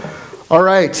All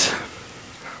right,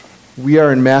 we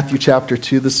are in Matthew chapter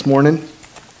 2 this morning.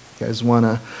 You guys want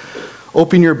to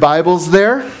open your Bibles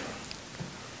there?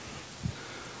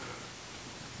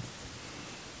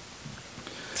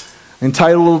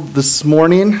 Entitled this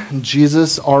morning,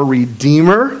 Jesus Our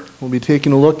Redeemer. We'll be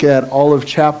taking a look at all of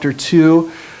chapter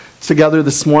 2 together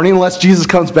this morning, unless Jesus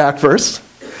comes back first.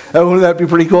 Wouldn't that be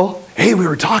pretty cool? Hey, we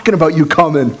were talking about you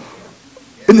coming,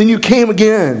 and then you came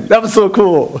again. That was so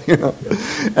cool.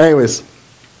 Anyways,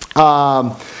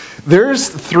 there's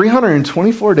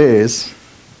 324 days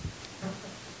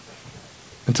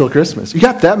until Christmas. You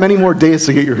got that many more days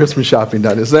to get your Christmas shopping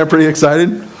done. Isn't that pretty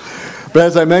exciting? But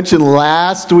as I mentioned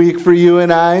last week for you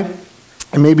and I,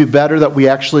 it may be better that we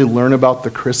actually learn about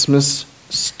the Christmas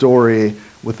story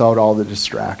without all the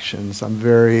distractions. I'm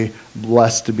very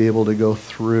blessed to be able to go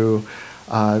through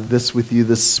this with you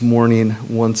this morning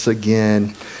once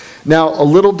again. Now, a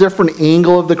little different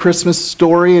angle of the Christmas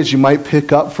story, as you might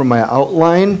pick up from my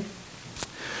outline.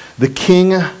 The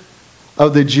King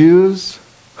of the Jews,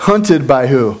 hunted by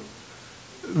who?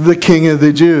 The King of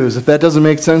the Jews. If that doesn't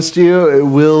make sense to you, it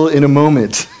will in a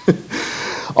moment.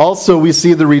 Also, we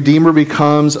see the Redeemer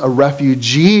becomes a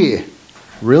refugee.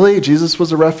 Really? Jesus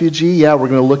was a refugee? Yeah, we're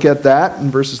going to look at that in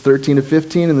verses 13 to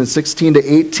 15, and then 16 to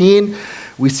 18.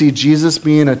 We see Jesus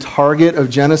being a target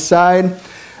of genocide,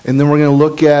 and then we're going to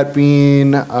look at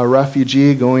being a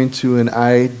refugee going to an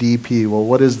IDP. Well,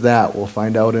 what is that? We'll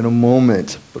find out in a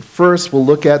moment. But first, we'll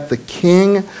look at the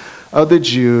King of the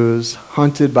Jews,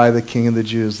 hunted by the King of the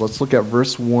Jews. Let's look at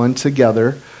verse 1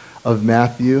 together of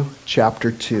Matthew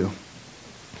chapter 2.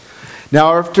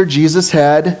 Now, after Jesus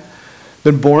had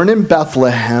been born in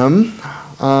Bethlehem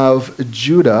of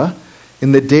Judah,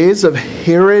 in the days of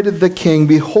Herod the king,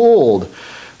 behold,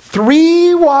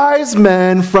 3 wise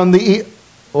men from the east.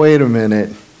 Wait a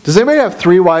minute. Does anybody have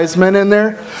 3 wise men in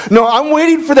there? No, I'm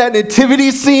waiting for that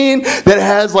nativity scene that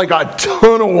has like a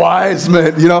ton of wise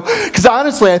men, Because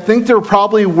honestly, I think there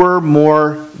probably were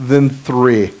more than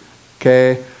 3,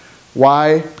 okay?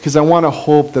 Why? Because I want to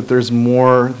hope that there's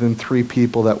more than 3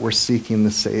 people that were seeking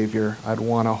the Savior. I'd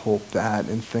want to hope that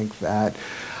and think that.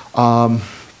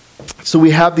 So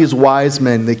we have these wise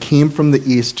men. They came from the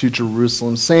east to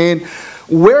Jerusalem saying,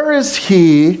 "Where is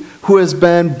he who has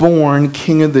been born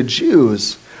King of the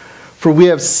Jews? For we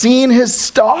have seen his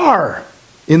star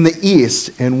in the east,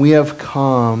 and we have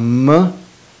come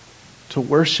to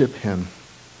worship him."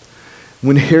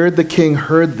 When Herod the king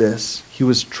heard this, he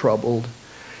was troubled,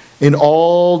 and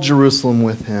all Jerusalem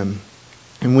with him.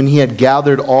 And when he had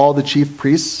gathered all the chief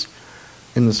priests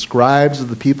and the scribes of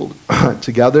the people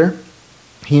together,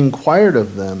 he inquired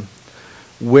of them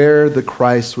where the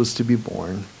Christ was to be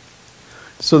born.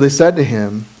 So they said to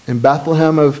him, "In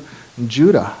Bethlehem of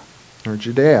Judah," or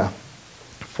Judea,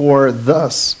 "for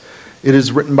thus it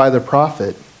is written by the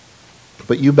prophet,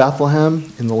 but you,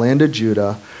 Bethlehem, in the land of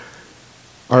Judah,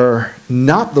 are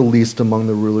not the least among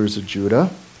the rulers of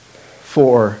Judah.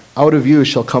 For out of you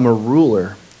shall come a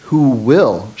ruler who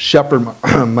will shepherd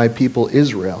my people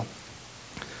Israel."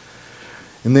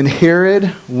 And then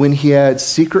Herod, when he had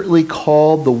secretly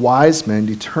called the wise men,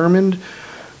 determined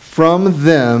from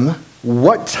them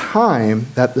what time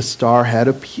that the star had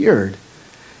appeared.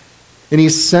 And he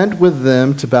sent with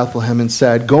them to Bethlehem and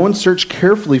said, "Go and search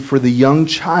carefully for the young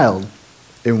child.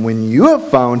 And when you have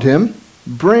found him,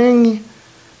 bring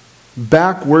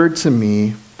back word to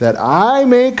me, that I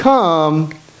may come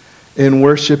and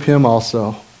worship him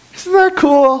also." Isn't that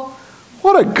cool?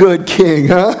 What a good king,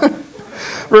 huh?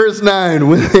 Verse 9,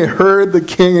 when they heard the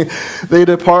king, they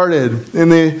departed.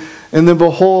 And then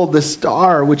behold, the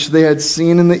star which they had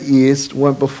seen in the east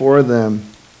went before them,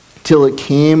 till it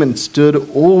came and stood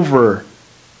over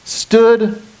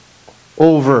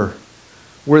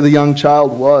where the young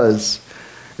child was.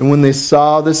 And when they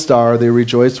saw the star, they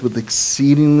rejoiced with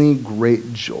exceedingly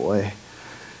great joy.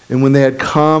 And when they had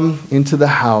come into the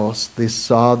house, they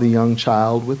saw the young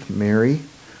child with Mary,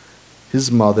 his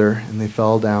mother, and they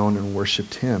fell down and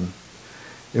worshipped him.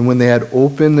 And when they had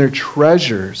opened their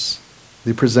treasures,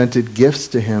 they presented gifts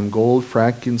to him, gold,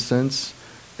 frankincense,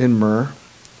 and myrrh.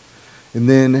 And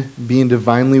then, being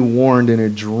divinely warned in a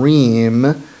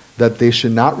dream that they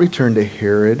should not return to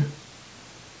Herod,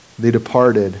 they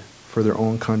departed for their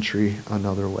own country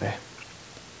another way.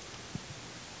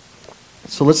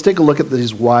 So let's take a look at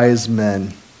these wise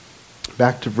men.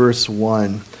 Back to verse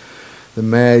 1. The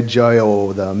Magi.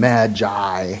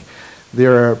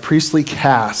 They're a priestly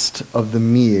caste of the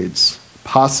Medes,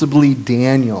 possibly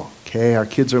Daniel. Okay, our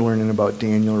kids are learning about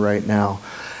Daniel right now.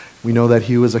 We know that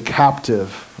he was a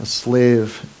captive, a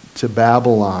slave to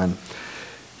Babylon.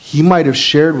 he might have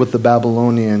shared with the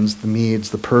Babylonians, the Medes,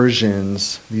 the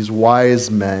Persians, these wise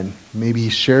men. Maybe he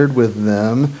shared with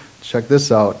them, check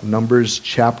this out, Numbers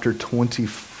chapter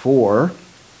 24.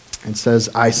 It says,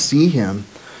 I see him,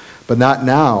 but not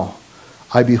now.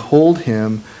 I behold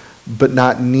him, but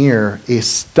not near. A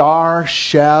star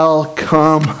shall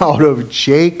come out of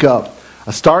Jacob.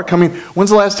 A star coming.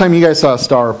 When's the last time you guys saw a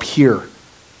star appear?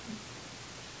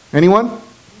 Anyone?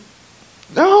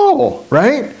 No,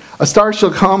 right? A star shall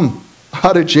come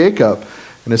out of Jacob,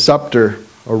 and a scepter,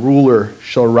 a ruler,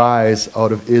 shall rise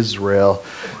out of Israel.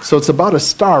 So it's about a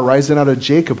star rising out of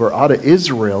Jacob or out of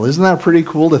Israel. Isn't that pretty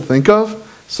cool to think of?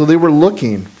 So they were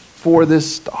looking for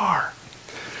this star.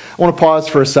 I want to pause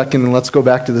for a second and let's go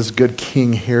back to this good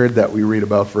King Herod that we read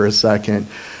about for a second.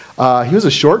 He was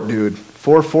a short dude,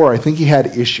 4'4". I think he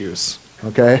had issues,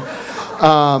 okay?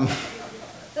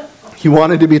 He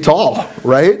wanted to be tall,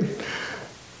 right?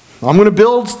 I'm going to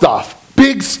build stuff,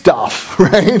 big stuff,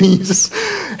 right? He just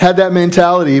had that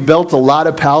mentality. He built a lot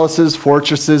of palaces,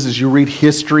 fortresses, as you read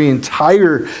history,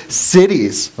 entire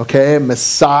cities, okay?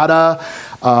 Masada,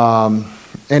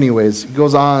 anyways, it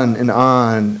goes on and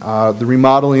on. The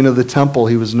remodeling of the temple,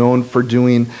 he was known for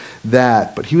doing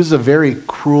that. But he was a very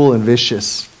cruel and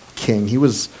vicious king. He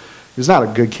was not a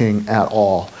good king at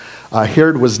all.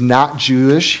 Herod was not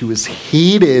Jewish. He was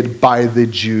hated by the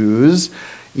Jews,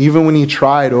 even when he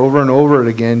tried over and over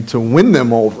again to win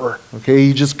them over. Okay,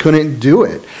 he just couldn't do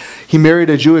it. He married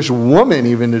a Jewish woman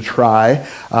even to try.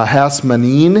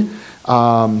 Hasmonean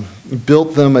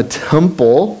built them a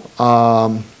temple.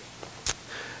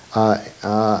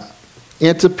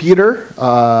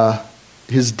 Antipater,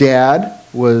 his dad,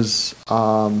 was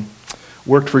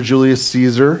worked for Julius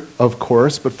Caesar, of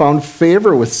course, but found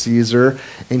favor with Caesar,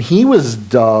 and he was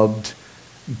dubbed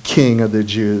King of the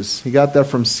Jews. He got that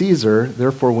from Caesar.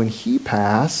 Therefore, when he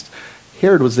passed,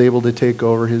 Herod was able to take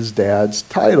over his dad's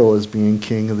title as being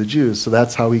King of the Jews. So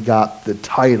that's how he got the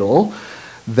title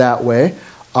that way.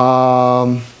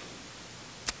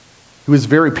 He was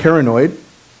very paranoid,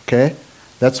 okay?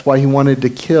 That's why he wanted to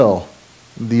kill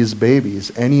these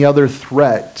babies. Any other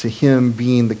threat to him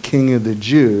being the King of the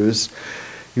Jews,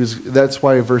 that's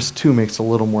why verse 2 makes a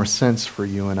little more sense for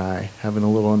you and I, having a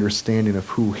little understanding of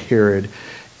who Herod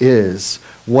is.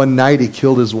 One night he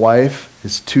killed his wife,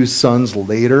 his 2 sons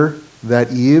later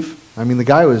that eve. I mean, the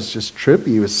guy was just trippy.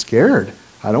 He was scared.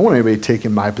 I don't want anybody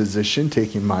taking my position,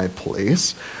 taking my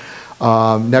place.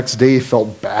 Next day he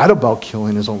felt bad about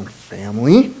killing his own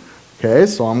family. Okay,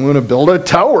 so I'm going to build a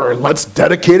tower and let's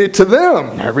dedicate it to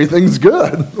them. Everything's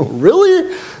good.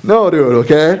 Really? No, dude,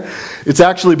 okay? It's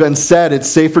actually been said it's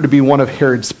safer to be one of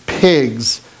Herod's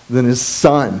pigs than his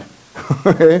son.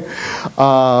 Okay?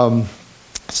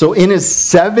 So in his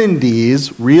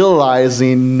 70s,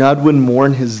 realizing none would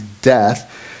mourn his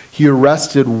death, he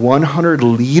arrested 100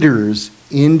 leaders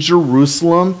in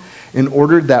Jerusalem and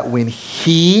ordered that when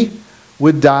he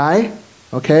would die,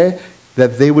 okay,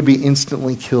 that they would be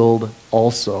instantly killed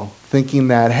also, thinking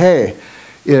that, hey,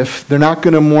 if they're not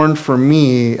going to mourn for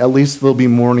me, at least they'll be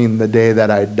mourning the day that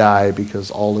I die,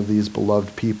 because all of these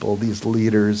beloved people, these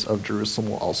leaders of Jerusalem,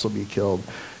 will also be killed.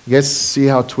 You guys see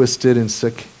how twisted and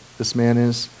sick this man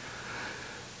is?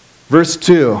 Verse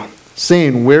 2,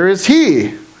 saying, where is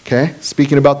he? Okay,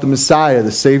 speaking about the Messiah,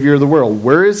 the Savior of the world.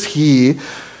 Where is he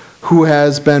who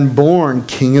has been born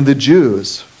King of the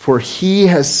Jews? For he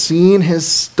has seen his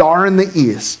star in the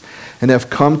east and have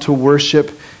come to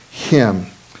worship him.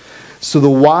 So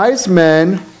the wise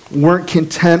men weren't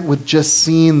content with just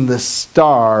seeing the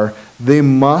star. They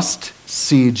must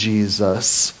see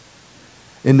Jesus.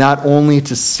 And not only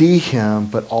to see him,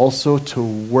 but also to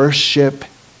worship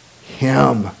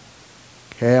him.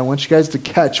 Okay, I want you guys to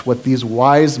catch what these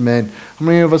wise men, how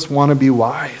many of us want to be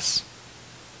wise?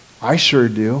 I sure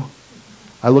do.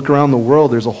 I look around the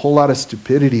world, there's a whole lot of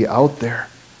stupidity out there.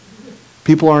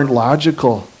 People aren't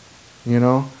logical, you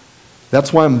know.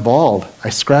 That's why I'm bald.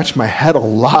 I scratch my head a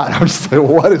lot. I'm just like,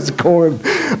 what is going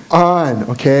on,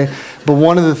 okay? But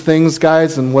one of the things,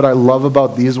 guys, and what I love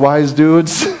about these wise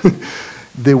dudes,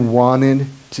 they wanted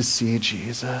to see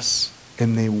Jesus,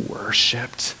 and they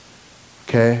worshipped,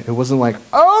 okay? It wasn't like,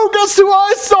 oh, guess who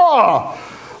I saw?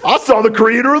 I saw the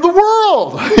creator of the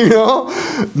world, you know?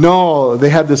 No, they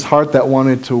had this heart that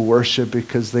wanted to worship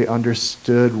because they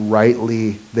understood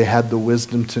rightly. They had the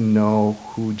wisdom to know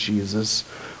who Jesus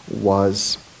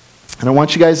was. And I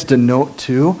want you guys to note,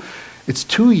 too, it's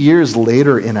 2 years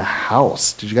later in a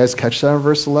house. Did you guys catch that in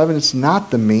verse 11? It's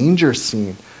not the manger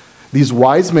scene. These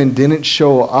wise men didn't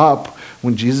show up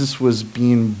when Jesus was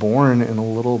being born in a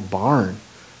little barn.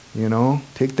 You know?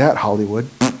 Take that, Hollywood.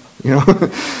 You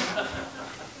know?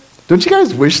 Don't you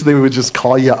guys wish they would just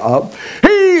call you up?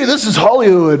 Hey, this is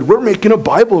Hollywood. We're making a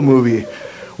Bible movie.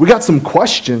 We got some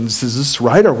questions. Is this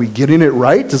right? Are we getting it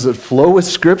right? Does it flow with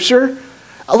Scripture?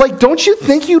 Like, don't you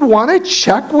think you'd want to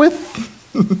check with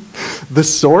the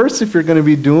source if you're going to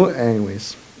be doing...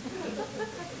 Anyways.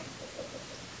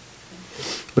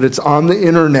 But it's on the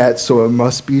internet, so it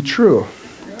must be true.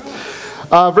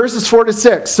 Verses 4 to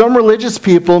 6. Some religious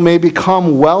people may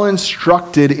become well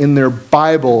instructed in their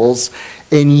Bibles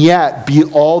and yet be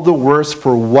all the worse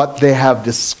for what they have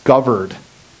discovered.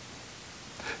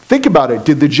 Think about it.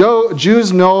 Did the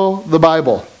Jews know the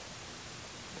Bible?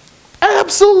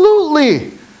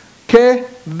 Absolutely. Okay?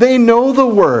 They know the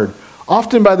Word.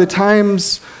 Often by the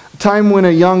time when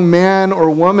a young man or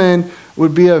woman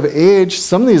would be of age,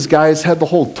 some of these guys had the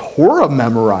whole Torah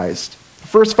memorized. The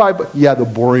first 5,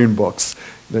 the boring books.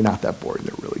 They're not that boring.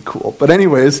 They're really cool. But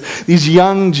anyways, these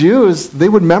young Jews, they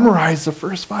would memorize the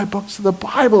first 5 books of the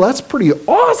Bible. That's pretty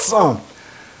awesome.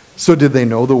 So did they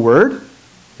know the Word?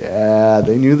 Yeah,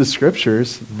 they knew the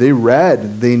Scriptures. They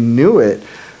read. They knew it.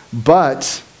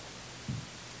 But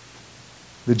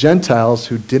the Gentiles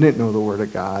who didn't know the Word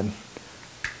of God,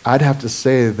 I'd have to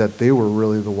say that they were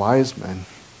really the wise men.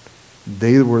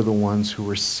 They were the ones who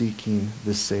were seeking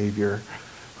the Savior,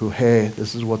 who, hey,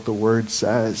 this is what the Word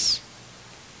says.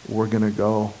 We're going to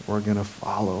go. We're going to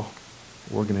follow.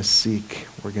 We're going to seek.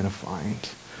 We're going to find.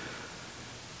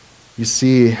 You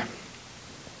see,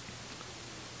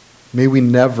 may it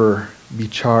never be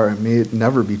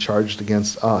charged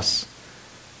against us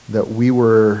that we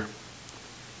were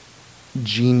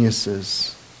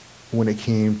geniuses when it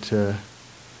came to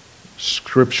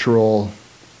scriptural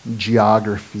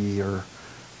geography or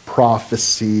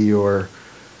prophecy or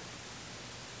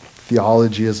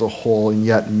theology as a whole, and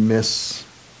yet miss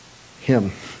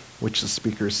Him, which the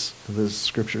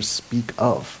Scriptures speak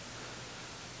of.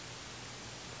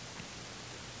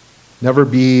 Never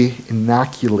be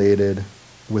inoculated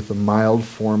with a mild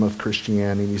form of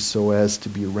Christianity so as to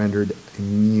be rendered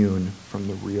immune from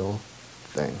the real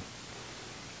thing.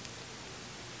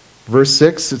 Verse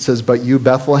 6, it says, "But you,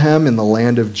 Bethlehem, in the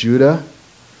land of Judah,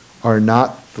 are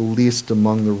not the least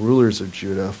among the rulers of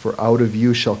Judah, for out of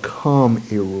you shall come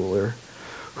a ruler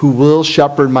who will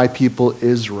shepherd my people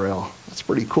Israel." That's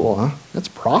pretty cool, huh? That's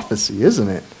prophecy, isn't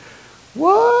it?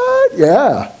 What?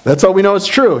 Yeah. That's how we know it's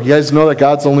true. You guys know that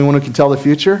God's the only one who can tell the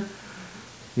future?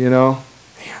 You know?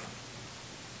 Man.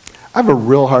 I have a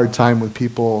real hard time with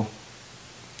people.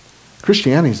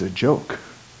 Christianity's a joke.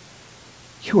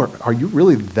 Are you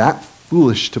really that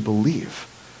foolish to believe?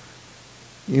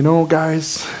 You know,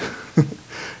 guys,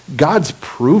 God's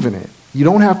proven it. You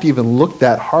don't have to even look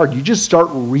that hard. You just start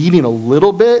reading a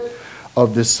little bit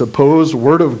of this supposed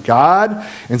Word of God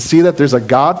and see that there's a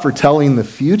God foretelling the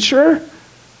future.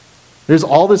 There's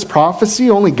all this prophecy.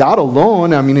 Only God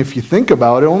alone, I mean, if you think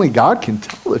about it, only God can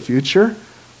tell the future.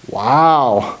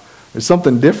 Wow. There's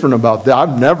something different about that.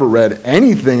 I've never read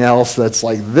anything else that's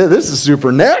like this. This is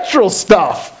supernatural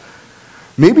stuff.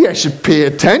 Maybe I should pay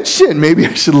attention. Maybe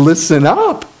I should listen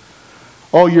up.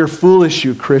 Oh, you're foolish,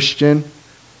 you Christian.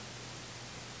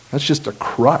 That's just a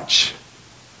crutch.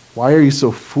 Why are you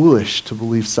so foolish to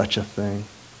believe such a thing?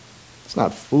 It's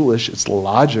not foolish, it's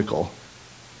logical.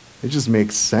 It just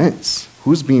makes sense.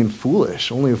 Who's being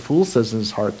foolish? Only a fool says in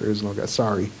his heart there is no God.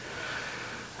 Sorry.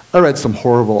 I read some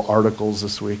horrible articles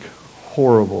this week.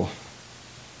 Horrible.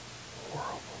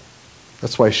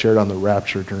 That's why I shared on the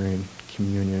rapture during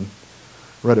communion.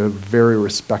 I read a very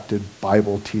respected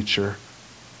Bible teacher.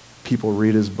 People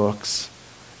read his books,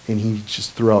 and he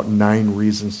just threw out 9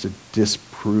 reasons to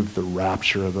disprove the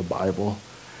rapture of the Bible.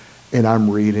 And I'm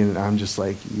reading, and I'm just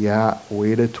like, yeah,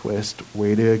 way to twist,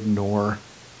 way to ignore.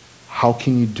 How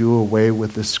can you do away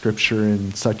with the Scripture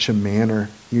in such a manner?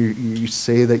 You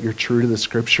say that you're true to the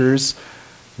Scriptures.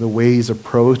 The way he's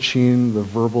approaching the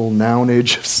verbal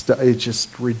nounage of stuff, it's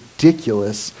just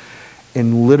ridiculous.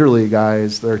 And literally,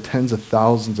 guys, there are tens of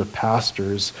thousands of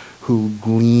pastors who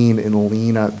glean and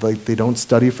lean at, like they don't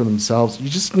study for themselves. You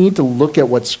just need to look at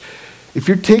if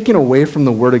you're taking away from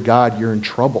the Word of God, you're in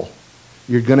trouble.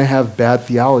 You're going to have bad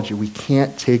theology. We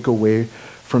can't take away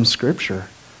from Scripture.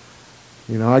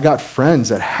 You know, I got friends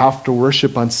that have to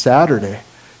worship on Saturday.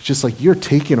 It's just like you're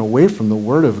taking away from the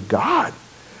Word of God.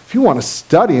 If you want to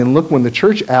study and look when the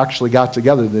church actually got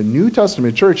together, the New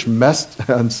Testament church messed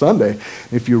on Sunday.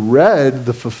 If you read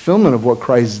the fulfillment of what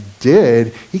Christ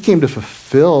did, he came to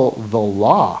fulfill the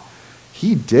law.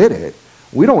 He did it.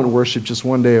 We don't worship just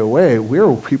one day away.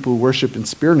 We're people who worship in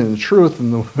spirit and in truth.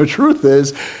 And the truth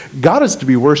is, God is to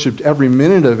be worshiped every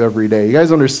minute of every day. You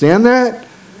guys understand that?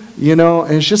 You know,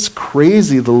 and it's just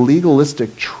crazy, the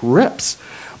legalistic trips.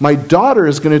 my daughter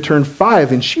is going to turn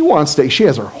 5, and she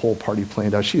has her whole party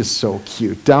planned out. She is so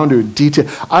cute, down to a detail.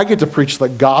 I get to preach the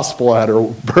gospel at her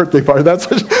birthday party. That's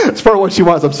part of what she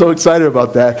wants. I'm so excited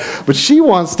about that. But she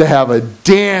wants to have a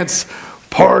dance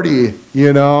party,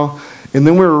 you know. And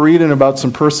then we were reading about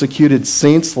some persecuted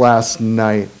saints last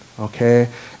night, okay?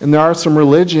 And there are some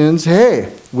religions,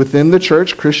 hey, within the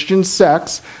church, Christian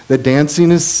sects, that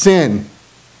dancing is sin,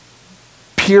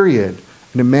 period.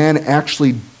 And a man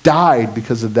actually died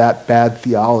because of that bad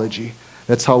theology.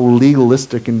 That's how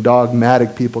legalistic and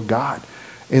dogmatic people got.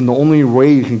 And the only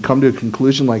way you can come to a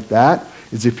conclusion like that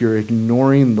is if you're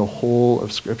ignoring the whole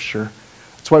of Scripture.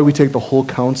 That's why we take the whole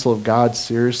counsel of God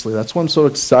seriously. That's why I'm so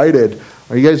excited.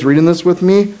 Are you guys reading this with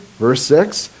me? Verse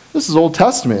 6. This is Old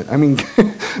Testament. I mean,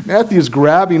 Matthew's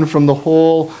grabbing from the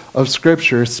whole of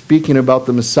Scripture, speaking about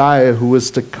the Messiah who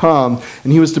was to come.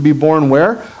 And he was to be born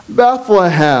where?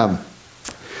 Bethlehem.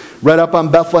 Read up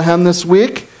on Bethlehem this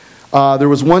week. There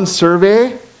was one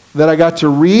survey that I got to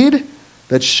read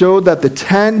that showed that the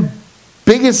 10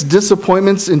 biggest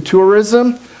disappointments in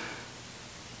tourism,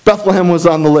 Bethlehem was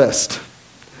on the list.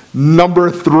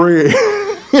 Number 3.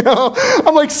 You know,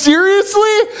 I'm like,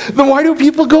 seriously? Then why do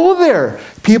people go there?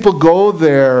 People go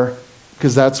there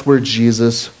because that's where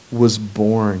Jesus was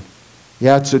born.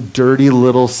 Yeah, it's a dirty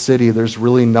little city. There's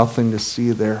really nothing to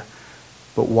see there.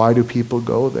 But why do people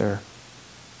go there?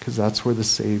 Because that's where the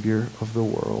Savior of the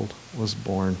world was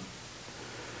born.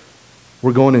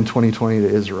 We're going in 2020 to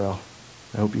Israel.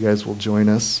 I hope you guys will join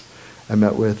us. I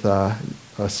met with a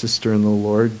sister in the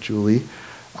Lord, Julie,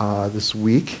 this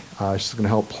week. She's going to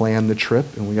help plan the trip,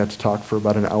 and we got to talk for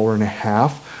about an hour and a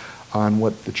half on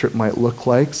what the trip might look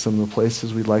like, some of the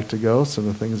places we'd like to go, some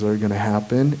of the things that are going to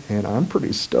happen, and I'm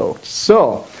pretty stoked.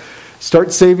 So,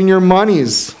 start saving your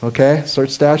monies, okay? Start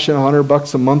stashing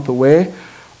 $100 a month away.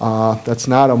 That's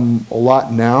not a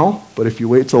lot now, but if you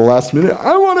wait till the last minute,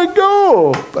 I want to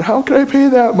go, but how can I pay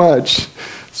that much?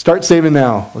 Start saving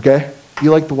now, okay? Be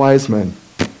like the wise men.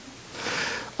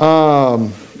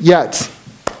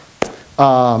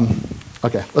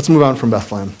 Okay, let's move on from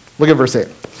Bethlehem. Look at verse 8.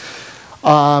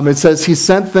 It says, he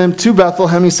sent them to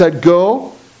Bethlehem. He said,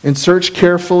 go and search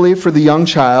carefully for the young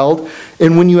child,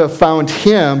 and when you have found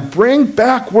him, bring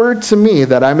back word to me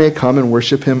that I may come and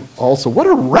worship him also. What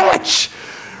a wretch!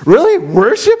 Really?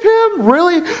 Worship him?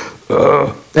 Really?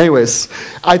 Anyways,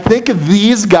 I think of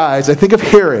these guys, I think of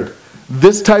Herod,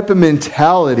 this type of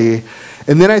mentality,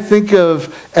 and then I think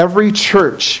of every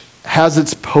church has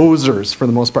its posers for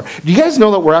the most part. Do you guys know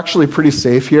that we're actually pretty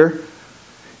safe here?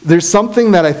 There's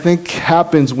something that I think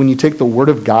happens when you take the Word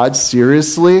of God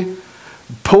seriously.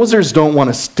 Posers don't want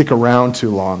to stick around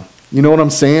too long. You know what I'm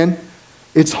saying?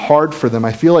 It's hard for them.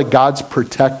 I feel like God's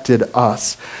protected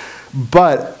us.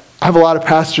 But I have a lot of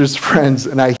pastors' friends,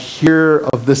 and I hear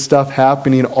of this stuff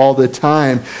happening all the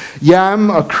time. Yeah,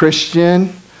 I'm a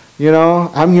Christian. You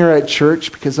know, I'm here at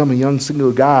church because I'm a young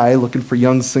single guy looking for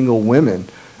young single women.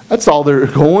 That's all they're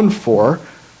going for.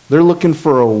 They're looking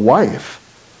for a wife.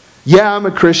 Yeah, I'm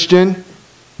a Christian.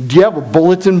 Do you have a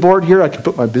bulletin board here I can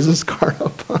put my business card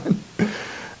up on?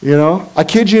 You know, I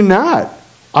kid you not.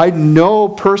 I know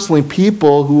personally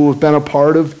people who have been a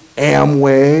part of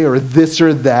Amway or this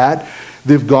or that.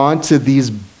 They've gone to these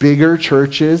bigger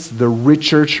churches, the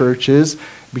richer churches,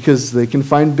 because they can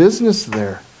find business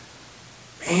there.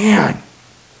 Man.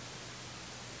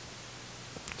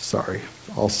 Sorry,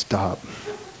 I'll stop.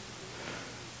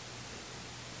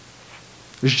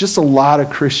 There's just a lot of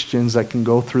Christians that can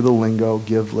go through the lingo,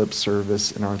 give lip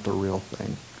service, and aren't the real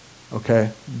thing.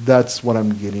 Okay? That's what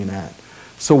I'm getting at.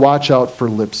 So watch out for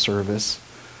lip service.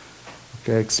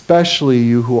 Okay? Especially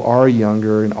you who are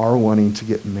younger and are wanting to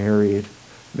get married.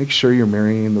 Make sure you're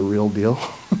marrying the real deal.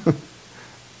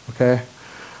 Okay?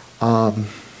 Yeah.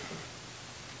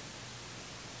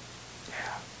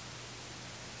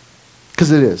 Because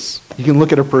it is. You can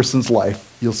look at a person's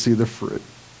life. You'll see the fruit.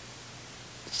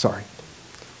 Sorry.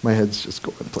 My head's just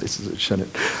going places it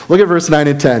shouldn't. Look at verse 9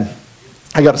 and 10.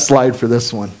 I got a slide for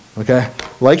this one, okay?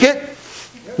 Like it?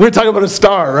 We're going to talk about a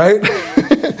star, right?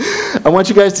 I want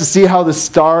you guys to see how the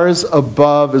stars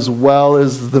above as well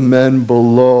as the men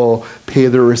below pay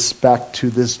their respect to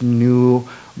this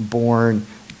newborn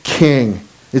king.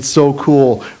 It's so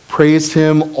cool. Praise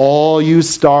him, all you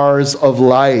stars of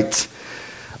light.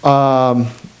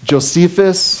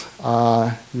 Josephus,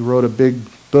 he wrote a big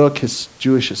book, his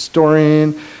Jewish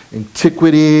historian,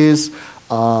 Antiquities,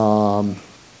 17.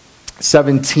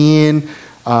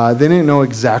 They didn't know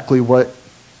exactly what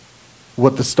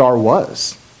the star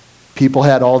was. People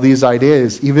had all these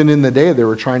ideas. Even in the day, they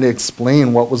were trying to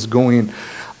explain what was going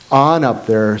on up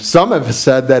there. Some have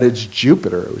said that it's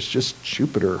Jupiter. It was just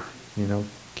Jupiter,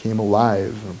 came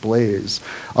alive, ablaze.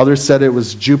 Others said it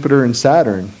was Jupiter and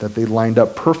Saturn, that they lined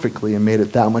up perfectly and made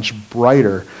it that much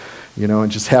brighter,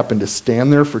 and just happened to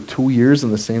stand there for 2 years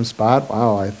in the same spot.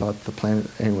 Wow, I thought the planet,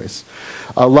 anyways.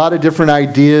 A lot of different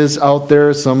ideas out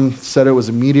there. Some said it was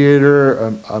a meteor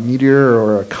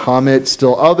or a comet.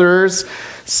 Still others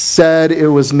said it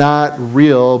was not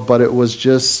real, but it was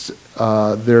just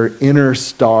their inner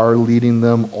star leading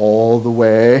them all the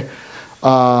way.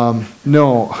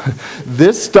 No,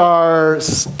 this star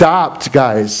stopped,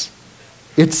 guys.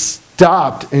 It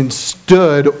stopped and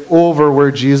stood over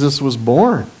where Jesus was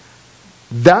born.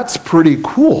 That's pretty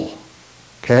cool.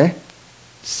 Okay?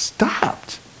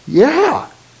 Stopped. Yeah.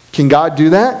 Can God do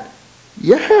that?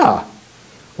 Yeah.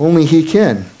 Only He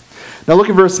can. Now look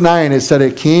at verse 9. It said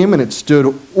it came and it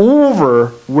stood over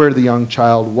where the young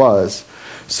child was.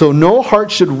 So no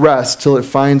heart should rest till it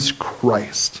finds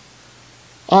Christ.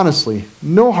 Honestly,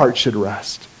 no heart should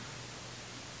rest.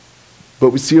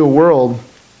 But we see a world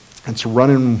that's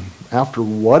running after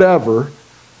whatever,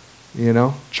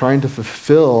 trying to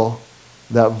fulfill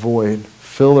that void,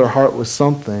 fill their heart with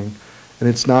something, and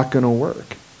it's not going to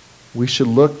work. We should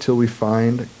look till we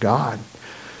find God.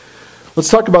 Let's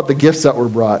talk about the gifts that were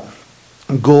brought.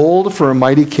 Gold for a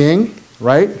mighty king,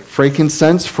 right?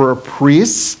 Frankincense for a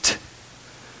priest.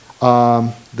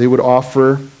 They would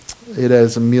offer it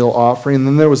as a meal offering. And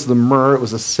then there was the myrrh. It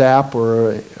was a sap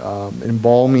or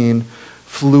embalming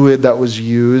fluid that was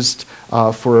used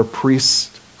for a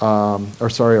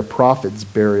a prophet's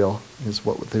burial is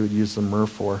what they would use the myrrh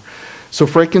for. So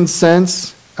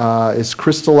frankincense is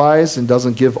crystallized and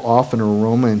doesn't give off an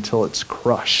aroma until it's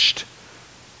crushed.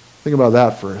 Think about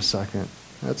that for a second.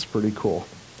 That's pretty cool.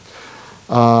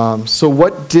 So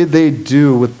what did they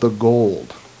do with the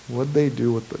gold? What did they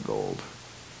do with the gold?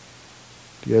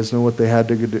 Do you guys know what they had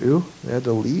to do? They had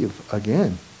to leave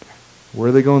again. Where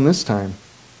are they going this time?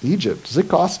 Egypt. Does it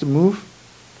cost to move?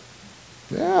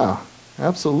 Yeah,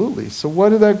 absolutely. So what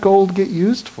did that gold get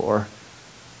used for?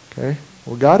 Okay.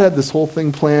 Well, God had this whole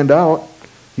thing planned out.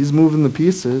 He's moving the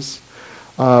pieces.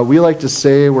 We like to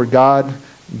say where God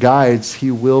guides,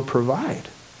 He will provide.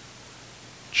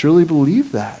 Truly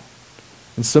believe that.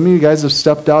 And some of you guys have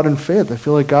stepped out in faith. I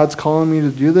feel like God's calling me to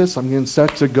do this. I'm getting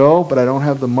set to go, but I don't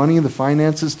have the money, the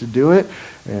finances to do it.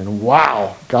 And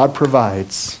wow, God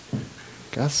provides.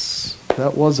 Guess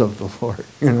that was of the Lord,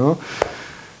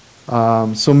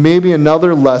 So maybe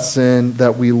another lesson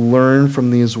that we learn from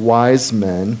these wise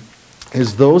men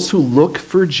is those who look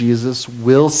for Jesus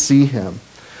will see Him.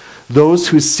 Those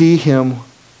who see Him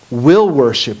will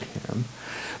worship Him.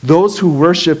 Those who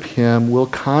worship Him will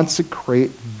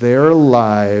consecrate their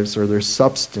lives or their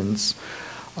substance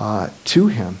to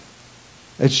Him.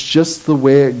 It's just the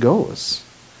way it goes.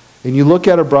 And you look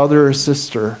at a brother or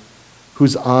sister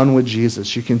who's on with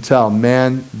Jesus, you can tell,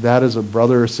 man, that is a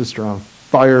brother or sister on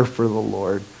fire for the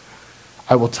Lord.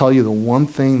 I will tell you the one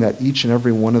thing that each and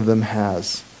every one of them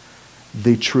has,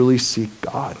 they truly seek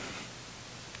God.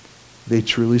 They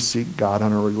truly seek God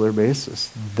on a regular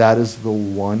basis. That is the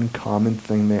one common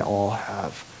thing they all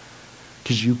have.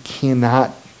 Because you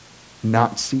cannot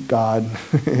not seek God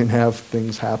and have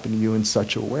things happen to you in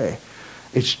such a way.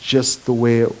 It's just the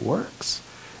way it works.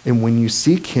 And when you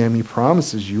seek Him, He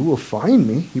promises you will find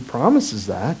me. He promises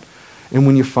that. And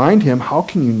when you find Him, how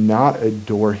can you not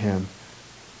adore Him,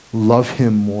 love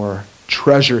Him more,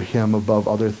 treasure Him above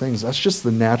other things? That's just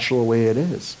the natural way it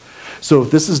is. So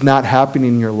if this is not happening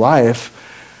in your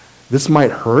life, this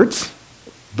might hurt,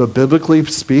 but biblically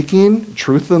speaking,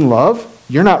 truth and love,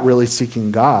 you're not really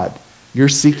seeking God. You're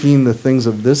seeking the things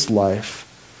of this life,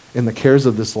 and the cares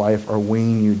of this life are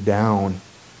weighing you down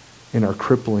and are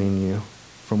crippling you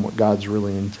from what God's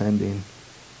really intending.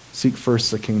 Seek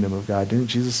first the kingdom of God. Didn't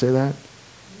Jesus say that?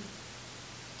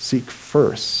 Seek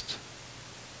first.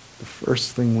 The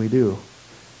first thing we do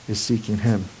is seeking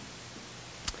Him.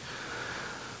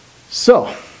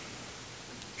 So,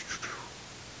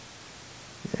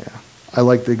 yeah, I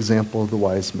like the example of the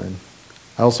wise men.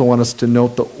 I also want us to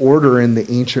note the order in the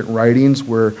ancient writings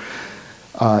were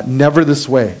never this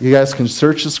way. You guys can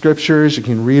search the scriptures, you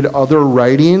can read other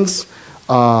writings,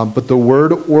 but the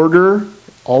word order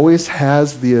always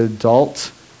has the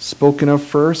adult spoken of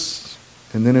first,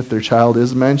 and then if their child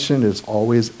is mentioned, it's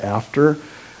always after.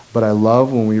 But I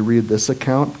love when we read this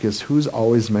account, because who's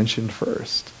always mentioned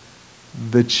first?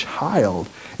 The child.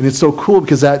 And it's so cool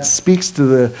because that speaks to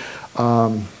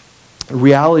the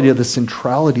reality of the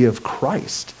centrality of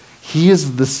Christ. He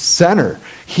is the center.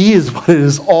 He is what it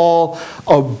is all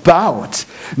about.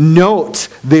 Note,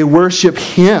 they worship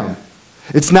Him.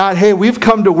 It's not, hey, we've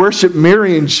come to worship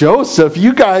Mary and Joseph.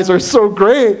 You guys are so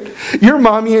great. You're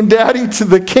mommy and daddy to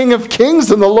the King of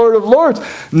Kings and the Lord of Lords.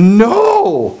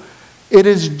 No, it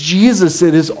is Jesus.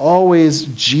 It is always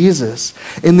Jesus.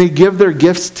 And they give their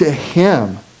gifts to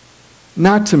him,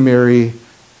 not to Mary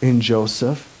and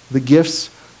Joseph. The gifts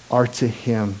are to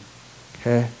him.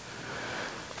 Okay?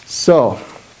 So,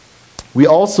 we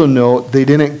also know they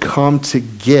didn't come to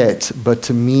get, but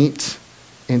to meet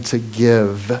and to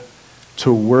give,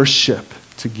 to worship,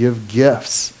 to give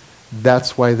gifts.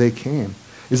 That's why they came.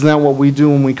 Isn't that what we do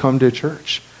when we come to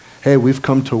church? Hey, we've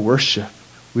come to worship.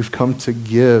 We've come to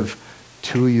give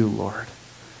to you, Lord.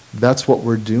 That's what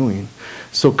we're doing.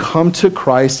 So come to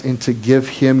Christ and to give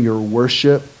him your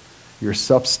worship, your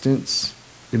substance,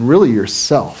 and really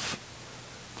yourself.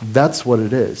 That's what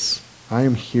it is. I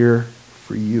am here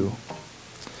for you.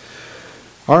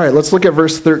 All right, let's look at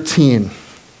verse 13.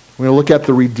 We're going to look at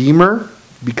the Redeemer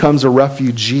becomes a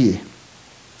refugee.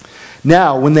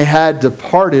 Now, when they had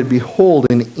departed, behold,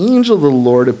 an angel of the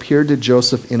Lord appeared to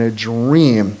Joseph in a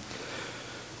dream.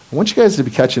 I want you guys to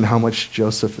be catching how much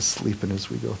Joseph is sleeping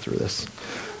as we go through this.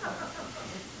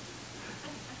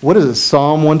 What is it?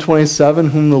 Psalm 127,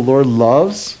 whom the Lord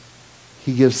loves,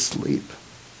 he gives sleep.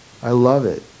 I love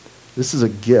it. This is a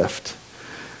gift,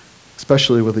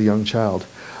 especially with a young child.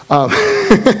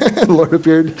 The Lord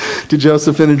appeared to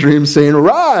Joseph in a dream, saying,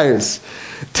 "Arise,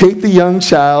 take the young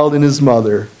child and his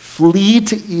mother, flee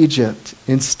to Egypt,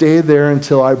 and stay there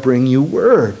until I bring you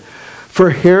word. For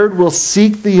Herod will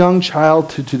seek the young child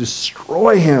to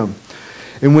destroy him."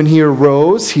 And when he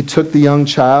arose, he took the young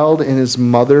child and his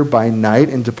mother by night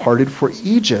and departed for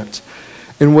Egypt,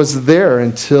 and was there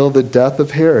until the death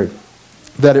of Herod,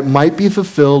 that it might be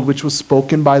fulfilled which was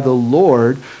spoken by the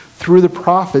Lord through the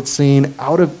prophet, saying,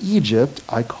 "Out of Egypt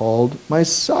I called my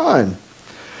son."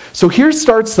 So here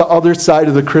starts the other side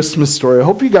of the Christmas story. I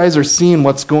hope you guys are seeing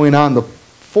what's going on, the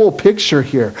full picture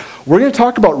here. We're going to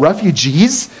talk about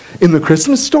refugees in the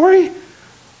Christmas story?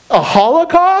 A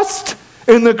Holocaust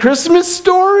in the Christmas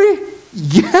story?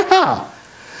 Yeah.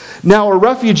 Now, a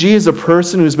refugee is a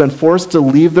person who's been forced to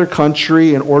leave their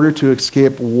country in order to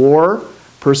escape war,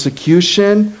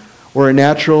 persecution, or a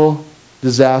natural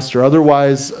disaster,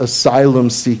 otherwise asylum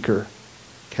seeker.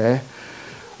 Okay?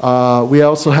 We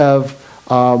also have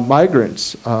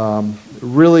migrants.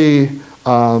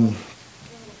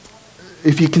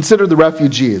 If you consider the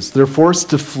refugees, they're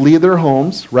forced to flee their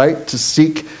homes, right, to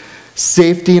seek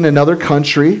safety in another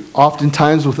country,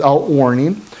 oftentimes without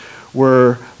warning.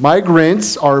 Where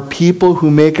migrants are people who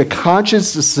make a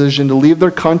conscious decision to leave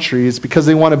their countries because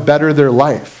they want to better their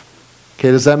life. Okay,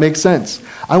 does that make sense?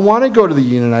 I want to go to the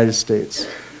United States.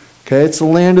 Okay, it's the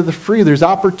land of the free. There's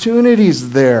opportunities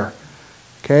there.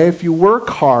 Okay, if you work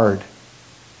hard,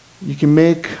 you can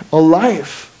make a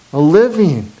life, a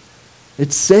living.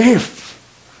 It's safe.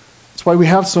 That's why we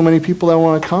have so many people that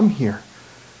want to come here.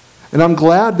 And I'm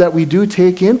glad that we do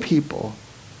take in people.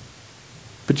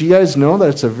 But you guys know that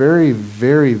it's a very,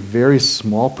 very, very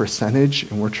small percentage,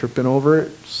 and we're tripping over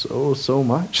it so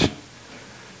much.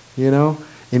 You know?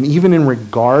 And even in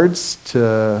regards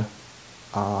to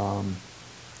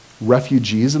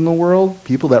refugees in the world,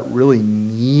 people that really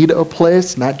need a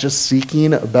place, not just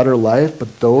seeking a better life,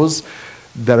 but those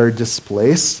that are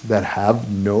displaced, that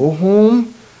have no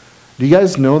home. Do you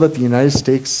guys know that the United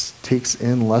States takes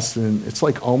in less than, it's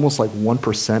like almost like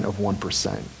 1% of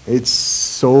 1%. It's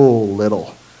so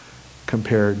little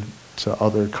compared to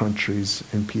other countries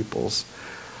and peoples.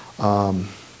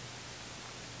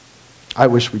 I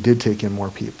wish we did take in more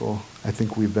people. I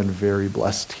think we've been very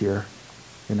blessed here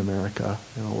in America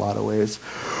in a lot of ways.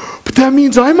 But that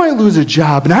means I might lose a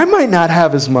job and I might not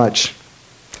have as much.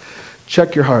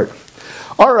 Check your heart.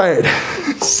 All right.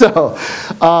 So,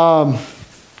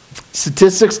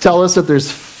 statistics tell us that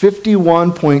there's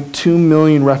 51.2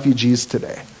 million refugees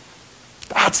today.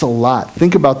 That's a lot.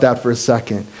 Think about that for a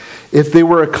second. If they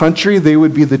were a country, they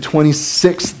would be the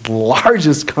 26th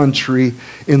largest country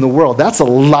in the world. That's a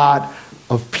lot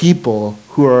of people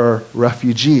who are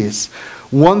refugees.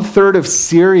 1/3 of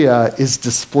Syria is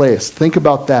displaced. Think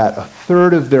about that.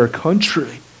 1/3 of their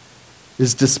country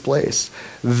is displaced.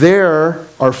 There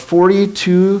are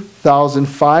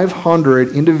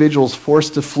 42,500 individuals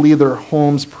forced to flee their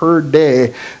homes per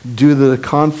day due to the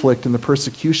conflict and the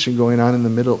persecution going on in the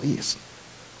Middle East.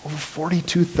 Over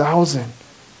 42,000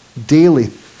 daily.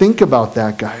 Think about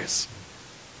that, guys.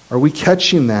 Are we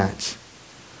catching that?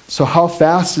 So how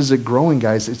fast is it growing,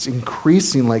 guys? It's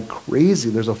increasing like crazy.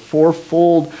 There's a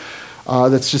fourfold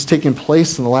that's just taken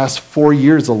place in the last 4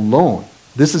 years alone.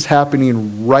 This is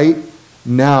happening right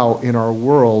now in our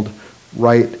world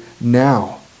right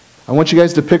now. I want you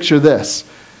guys to picture this.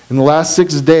 In the last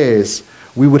 6 days,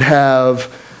 we would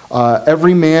have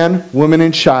every man, woman,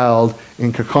 and child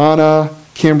in Kaukauna,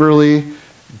 Kimberly,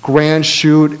 Grand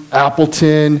Chute,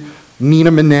 Appleton,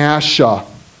 Nina Menasha,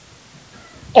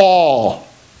 all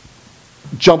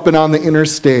jumping on the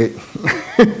interstate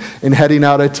and heading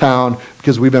out of town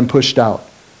because we've been pushed out.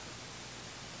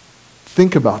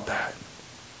 Think about that.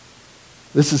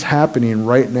 This is happening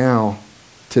right now,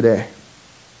 today.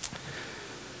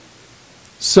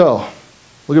 So,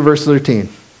 look at verse 13.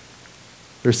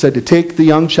 They're said to take the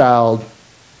young child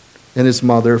and his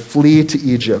mother, flee to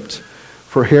Egypt,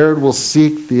 for Herod will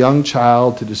seek the young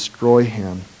child to destroy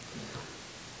him.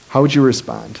 How would you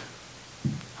respond?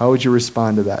 How would you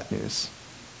respond to that news?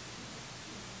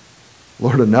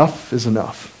 Lord, enough is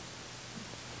enough.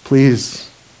 Please,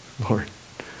 Lord,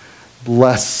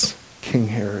 bless King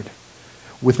Herod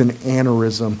with an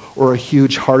aneurysm or a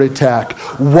huge heart attack.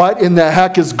 What in the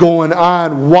heck is going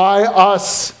on? Why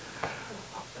us?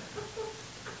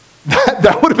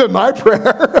 That would have been my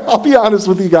prayer. I'll be honest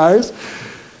with you guys.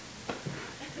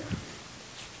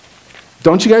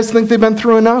 Don't you guys think they've been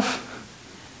through enough?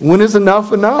 When is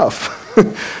enough enough?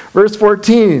 Verse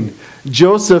 14,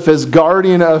 Joseph, as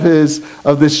guardian of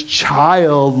this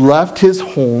child, left his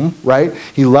home, right?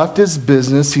 He left his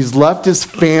business. He's left his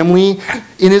family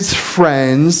and his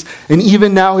friends, and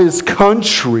even now his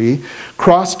country,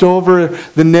 crossed over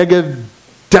the Negev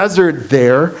desert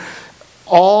there,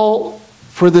 all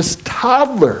for this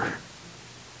toddler.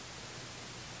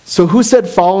 So who said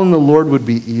following the Lord would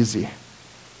be easy?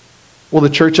 Well, the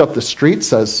church up the street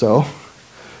says so.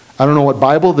 I don't know what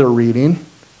Bible they're reading.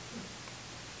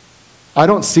 I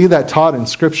don't see that taught in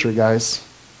Scripture, guys.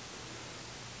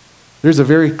 There's a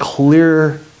very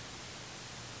clear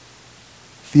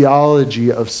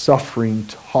theology of suffering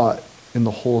taught in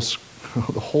the whole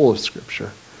of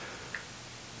Scripture.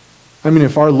 I mean,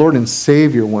 if our Lord and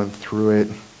Savior went through it,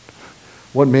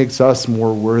 what makes us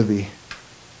more worthy?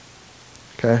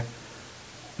 Okay?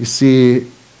 You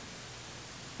see,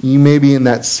 you may be in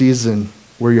that season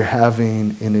where you're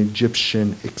having an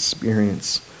Egyptian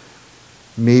experience.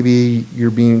 Maybe you're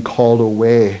being called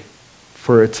away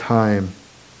for a time.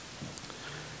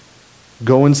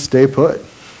 Go and stay put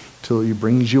till he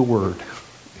brings you word.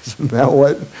 Isn't that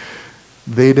what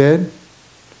they did?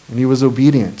 And he was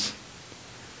obedient.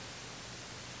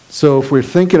 So if we're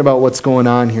thinking about what's going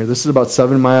on here, this is about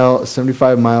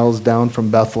 75 miles down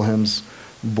from Bethlehem's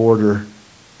border,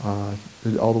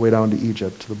 all the way down to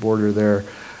Egypt, to the border there.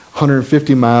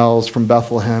 150 miles from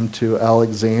Bethlehem to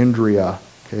Alexandria.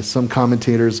 Okay, some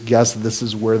commentators guess this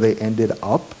is where they ended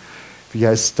up. If you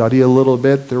guys study a little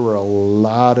bit, there were a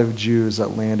lot of Jews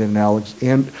that landed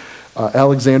in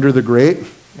Alexander the Great,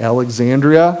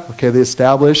 Alexandria. Okay,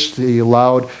 they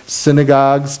allowed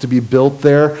synagogues to be built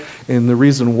there. And the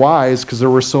reason why is because there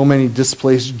were so many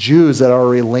displaced Jews that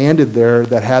already landed there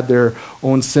that had their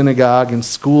own synagogue and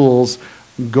schools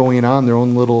going on, their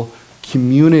own little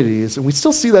communities. And we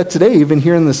still see that today, even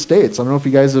here in the States. I don't know if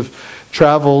you guys have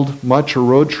traveled much or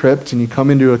road tripped and you come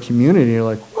into a community and you're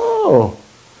like, whoa,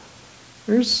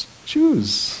 there's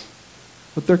Jews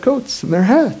with their coats and their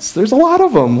hats. There's a lot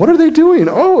of them. What are they doing?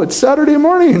 Oh, it's Saturday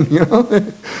morning.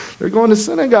 They're going to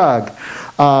synagogue.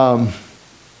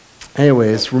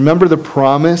 Anyways, remember the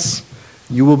promise,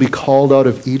 you will be called out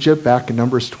of Egypt, back in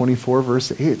Numbers 24,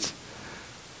 verse 8.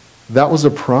 That was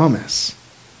a promise.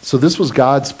 So this was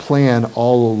God's plan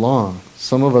all along.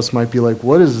 Some of us might be like,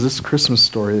 what is this Christmas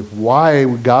story? Why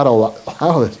would God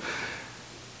allow this?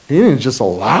 He didn't just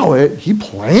allow it. He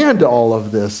planned all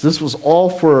of this. This was all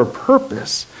for a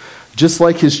purpose. Just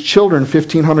like his children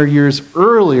 1,500 years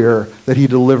earlier that he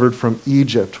delivered from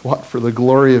Egypt. What? For the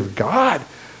glory of God.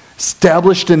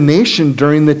 Established a nation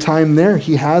during the time there.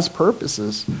 He has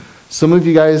purposes. Some of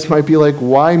you guys might be like,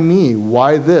 why me?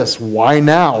 Why this? Why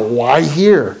now? Why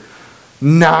here?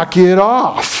 Knock it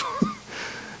off.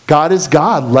 God is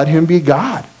God. Let him be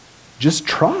God. Just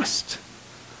trust.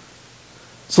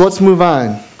 So let's move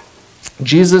on.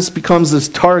 Jesus becomes this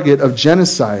target of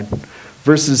genocide.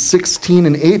 Verses 16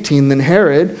 and 18, then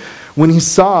Herod, when he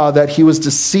saw that he was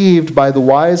deceived by the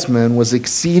wise men, was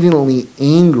exceedingly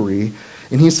angry,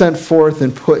 and he sent forth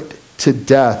and put to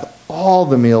death all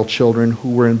the male children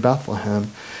who were in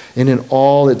Bethlehem and in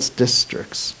all its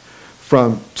districts,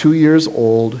 from 2 years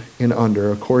old and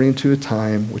under, according to a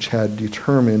time which had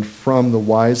determined from the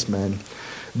wise men.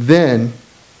 Then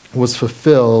was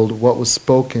fulfilled what was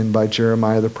spoken by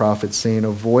Jeremiah the prophet, saying,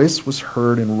 a voice was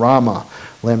heard in Ramah,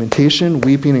 lamentation,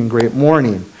 weeping, and great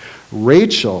mourning.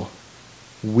 Rachel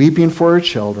weeping for her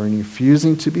children,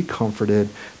 refusing to be comforted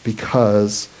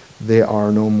because they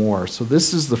are no more. So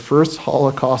this is the first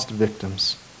Holocaust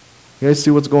victims. You guys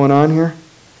see what's going on here?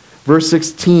 Verse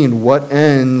 16, what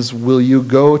ends will you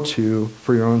go to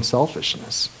for your own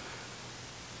selfishness?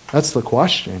 That's the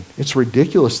question. It's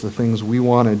ridiculous the things we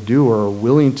want to do or are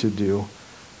willing to do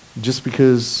just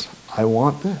because I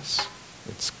want this.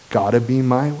 It's got to be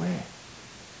my way.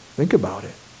 Think about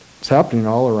it. It's happening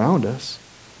all around us.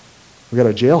 We got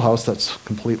a jailhouse that's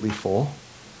completely full.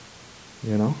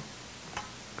 You know?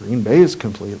 Green Bay is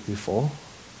completely full.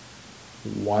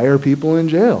 Why are people in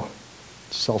jail?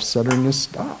 Self-centeredness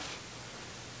stuff.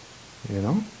 You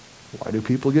know? Why do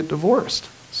people get divorced?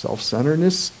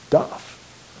 Self-centeredness stuff.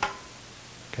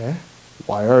 Okay?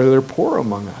 Why are there poor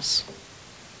among us?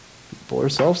 People are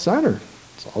self-centered.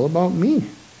 It's all about me.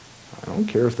 I don't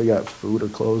care if they got food or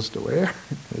clothes to wear.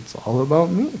 It's all about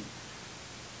me.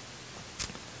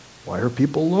 Why are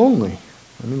people lonely?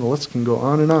 I mean, the list can go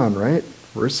on and on, right?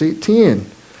 Verse 18.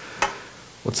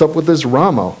 What's up with this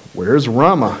Ramah? Where's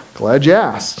Ramah? Glad you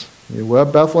asked.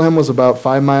 Bethlehem was about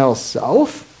 5 miles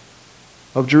south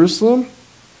of Jerusalem.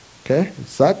 Okay,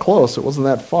 it's that close. It wasn't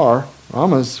that far.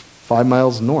 Ramah's 5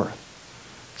 miles north.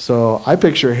 So I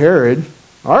picture Herod.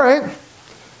 All right,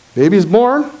 baby's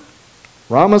born.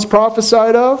 Ramah's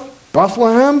prophesied of.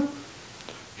 Bethlehem.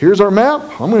 Here's our map.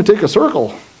 I'm going to take a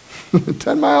circle.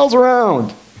 10 miles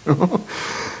around.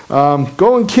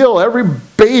 Go and kill every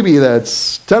baby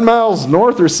that's 10 miles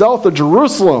north or south of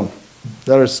Jerusalem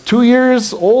that is 2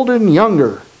 years old and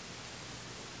younger.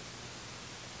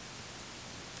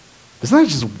 Isn't that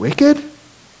just wicked?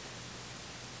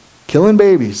 Killing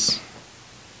babies.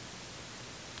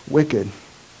 Wicked.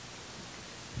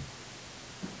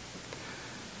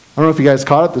 I don't know if you guys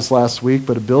caught it this last week,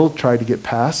 but a bill tried to get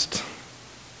passed.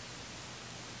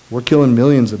 We're killing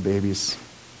millions of babies,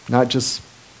 not just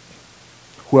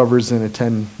whoever's in a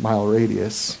 10-mile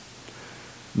radius.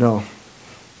 No,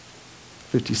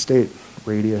 50-state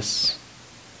radius.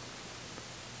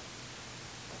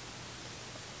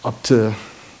 Up to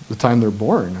the time they're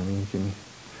born. I mean, you can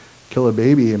kill a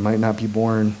baby. It might not be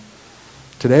born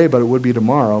today, but it would be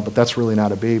tomorrow, but that's really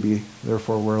not a baby.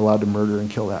 Therefore, we're allowed to murder and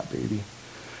kill that baby.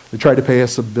 They tried to pay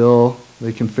us a bill.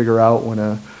 They can figure out when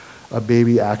a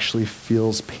baby actually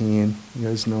feels pain. You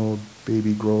guys know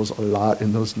baby grows a lot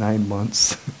in those 9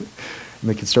 months. And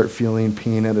they can start feeling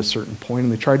pain at a certain point.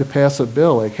 And they tried to pass a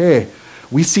bill like, hey,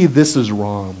 we see this is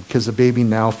wrong because the baby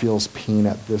now feels pain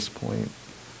at this point.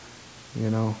 You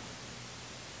know?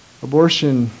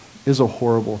 Abortion is a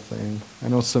horrible thing. I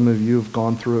know some of you have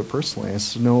gone through it personally. I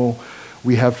know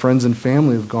we have friends and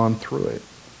family who have gone through it.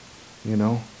 You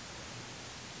know?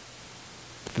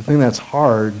 But the thing that's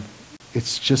hard,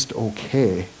 it's just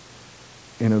okay.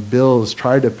 And a bill is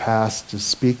tried to pass to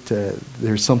speak to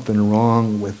there's something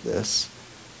wrong with this.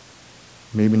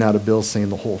 Maybe not a bill saying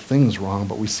the whole thing's wrong,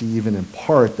 but we see even in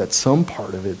part that some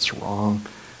part of it's wrong.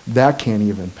 That can't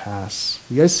even pass.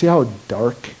 You guys see how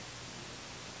dark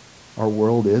our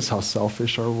world is, how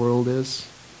selfish our world is?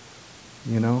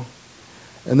 You know?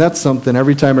 And that's something,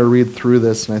 every time I read through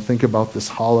this and I think about this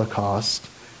Holocaust,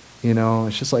 you know,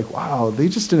 it's just like, wow, they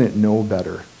just didn't know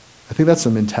better. I think that's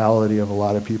the mentality of a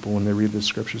lot of people when they read the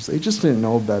scriptures. They just didn't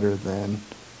know better then.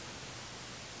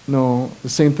 No, the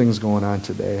same thing's going on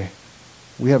today.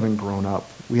 We haven't grown up.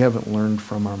 We haven't learned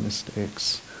from our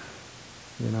mistakes.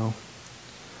 You know?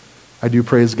 I do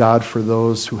praise God for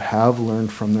those who have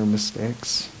learned from their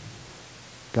mistakes.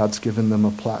 God's given them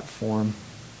a platform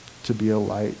to be a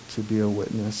light, to be a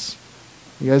witness.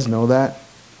 You guys know that?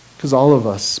 Because all of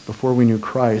us, before we knew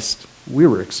Christ, we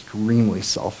were extremely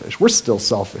selfish. We're still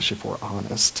selfish if we're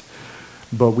honest.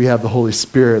 But we have the Holy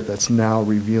Spirit that's now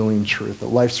revealing truth. That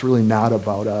life's really not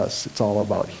about us. It's all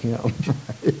about Him.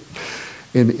 Right?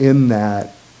 And in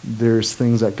that, there's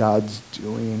things that God's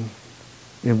doing.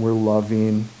 And we're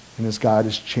loving. And as God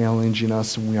is challenging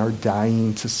us and we are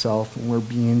dying to self and we're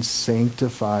being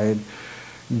sanctified,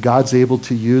 God's able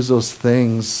to use those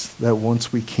things that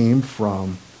once we came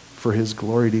from for His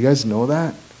glory. Do you guys know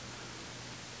that?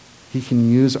 He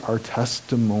can use our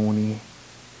testimony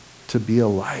to be a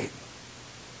light,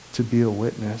 to be a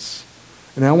witness.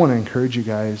 And I want to encourage you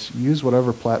guys, use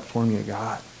whatever platform you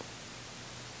got.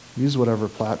 Use whatever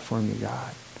platform you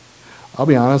got. I'll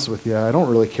be honest with you, I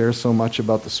don't really care so much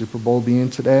about the Super Bowl being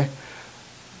today,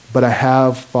 but I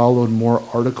have followed more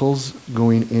articles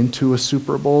going into a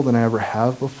Super Bowl than I ever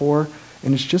have before.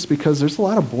 And it's just because there's a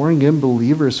lot of born-again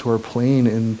believers who are playing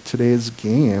in today's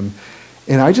game.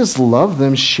 And I just love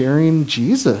them sharing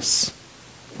Jesus.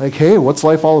 Like, hey, what's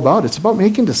life all about? It's about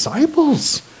making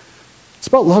disciples. It's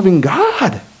about loving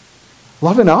God,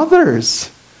 loving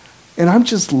others. And I'm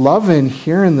just loving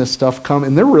hearing this stuff come.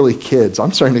 And they're really kids.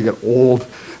 I'm starting to get old.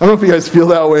 I don't know if you guys feel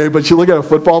that way, but you look at a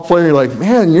football player, you're like,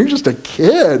 man, you're just a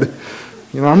kid.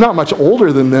 I'm not much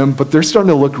older than them, but they're starting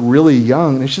to look really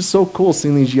young. And it's just so cool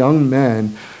seeing these young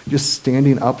men just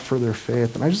standing up for their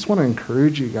faith. And I just want to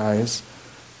encourage you guys,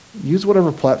 use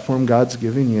whatever platform God's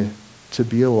giving you to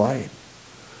be a light.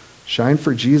 Shine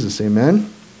for Jesus.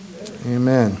 Amen?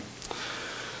 Amen.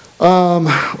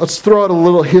 Let's throw out a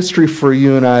little history for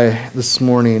you and I this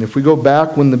morning. If we go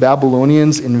back when the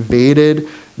Babylonians invaded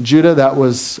Judah, that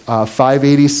was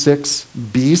 586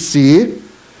 BC.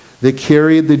 They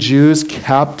carried the Jews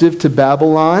captive to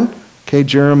Babylon. Okay,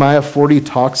 Jeremiah 40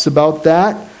 talks about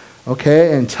that.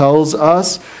 Okay, and tells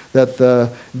us that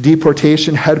the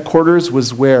deportation headquarters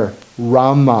was where?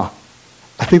 Ramah.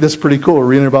 I think that's pretty cool. We're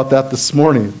reading about that this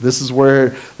morning. This is where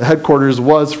the headquarters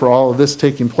was for all of this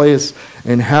taking place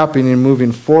and happening and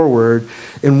moving forward.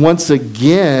 And once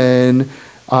again,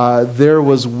 there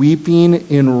was weeping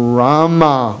in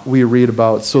Ramah, we read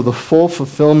about. So the full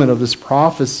fulfillment of this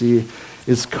prophecy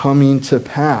is coming to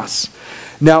pass.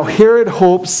 Now, Herod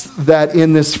hopes that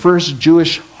in this first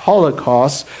Jewish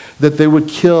Holocaust that they would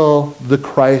kill the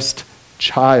Christ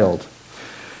child.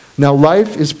 Now,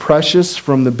 life is precious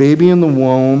from the baby in the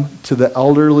womb to the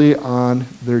elderly on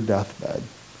their deathbed.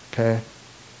 Okay?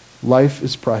 Life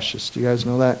is precious. Do you guys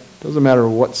know that? Doesn't matter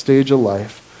what stage of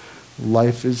life.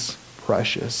 Life is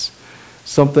precious.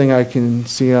 Something I can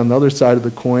see on the other side of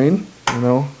the coin,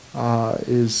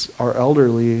 is our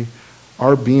elderly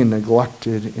are being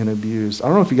neglected and abused. I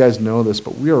don't know if you guys know this,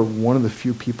 but we are one of the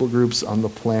few people groups on the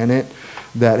planet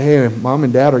that, hey, mom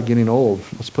and dad are getting old.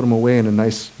 Let's put them away in a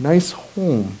nice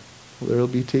home where they'll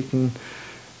be taken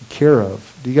care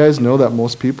of. Do you guys know that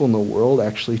most people in the world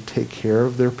actually take care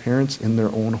of their parents in their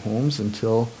own homes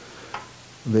until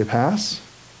they pass?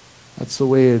 That's the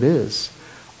way it is.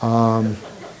 And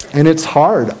it's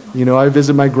hard. I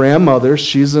visit my grandmother.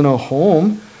 She's in a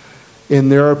home,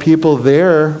 and there are people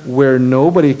there where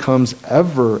nobody comes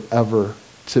ever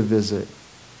to visit.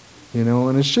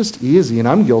 And it's just easy, and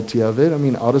I'm guilty of it.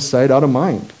 Out of sight, out of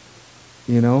mind.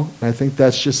 And I think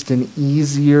that's just an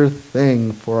easier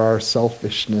thing for our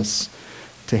selfishness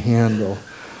to handle.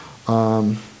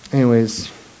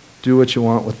 Anyways, do what you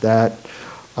want with that.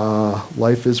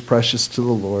 Life is precious to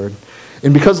the Lord.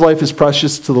 And because life is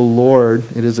precious to the Lord,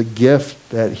 it is a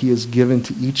gift that He has given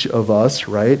to each of us,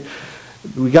 right?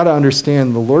 We got to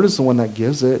understand the Lord is the one that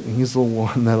gives it, and He's the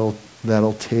one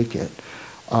that'll take it.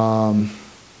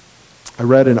 I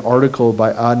read an article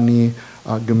by Adni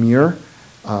Gamir.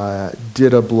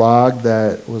 Did a blog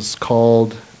that was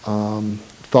called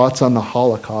Thoughts on the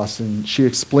Holocaust, and she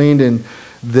explained in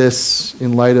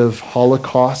light of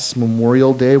Holocaust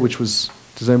Memorial Day, which was,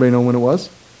 does anybody know when it was?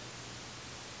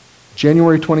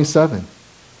 January 27,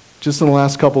 just in the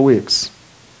last couple weeks.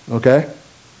 Okay?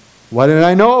 Why didn't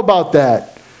I know about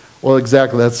that? Well,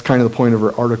 exactly, that's kind of the point of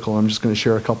her article. I'm just going to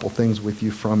share a couple things with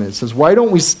you from it. It says, why don't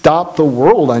we stop the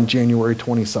world on January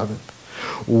 27th?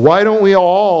 Why don't we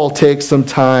all take some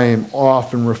time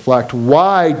off and reflect?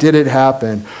 Why did it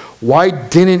happen? Why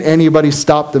didn't anybody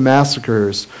stop the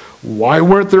massacres? Why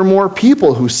weren't there more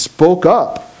people who spoke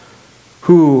up,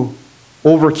 who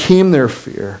overcame their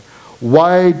fear?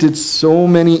 Why did so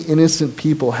many innocent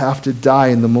people have to die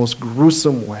in the most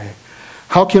gruesome way?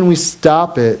 How can we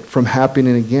stop it from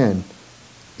happening again?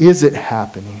 Is it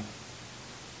happening?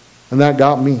 And that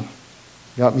got me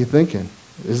thinking,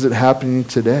 is it happening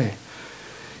today?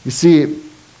 You see,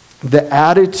 the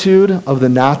attitude of the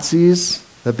Nazis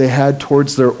that they had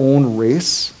towards their own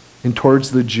race and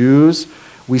towards the Jews,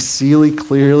 we see it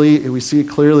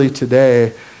clearly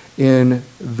today in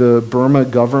the Burma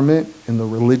government and the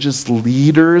religious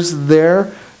leaders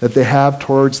there that they have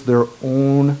towards their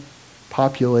own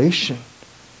population.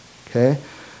 Okay?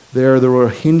 They're the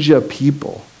Rohingya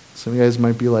people. Some of you guys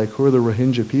might be like, who are the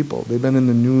Rohingya people? They've been in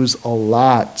the news a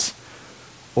lot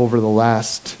over the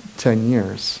last 10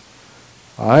 years.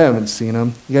 I haven't seen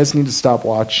them. You guys need to stop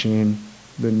watching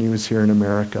the news here in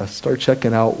America. Start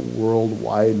checking out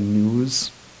worldwide news.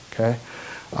 Okay?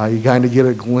 You kind of get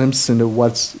a glimpse into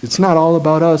it's not all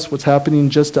about us, what's happening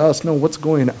just to us. No, what's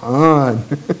going on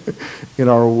in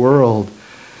our world.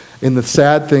 And the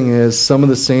sad thing is, some of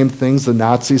the same things the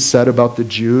Nazis said about the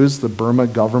Jews, the Burma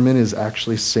government is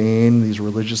actually saying, these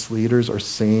religious leaders are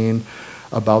saying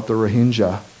about the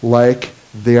Rohingya. Like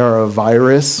they are a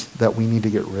virus that we need to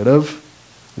get rid of.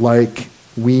 Like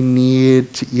we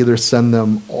need to either send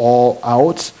them all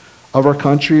out of our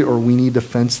country or we need to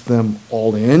fence them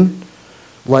all in.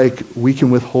 Like we can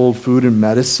withhold food and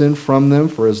medicine from them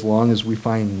for as long as we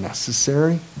find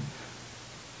necessary.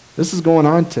 This is going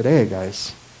on today,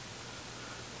 guys.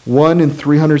 One in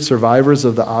 300 survivors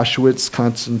of the Auschwitz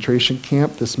concentration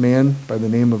camp, this man by the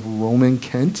name of Roman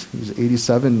Kent, he's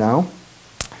 87 now.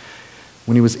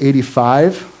 When he was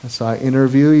 85, I saw an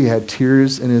interview, he had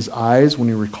tears in his eyes when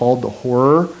he recalled the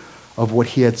horror of what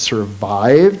he had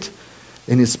survived.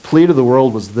 And his plea to the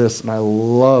world was this, and I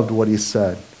loved what he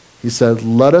said. He said,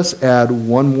 "Let us add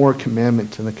one more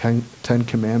commandment to the 10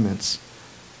 Commandments.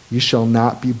 You shall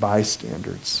not be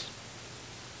bystanders."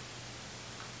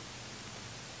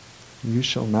 You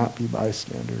shall not be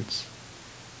bystanders.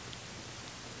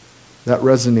 That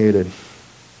resonated.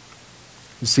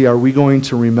 You see, are we going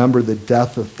to remember the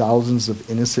death of thousands of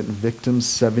innocent victims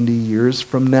 70 years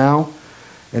from now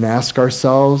and ask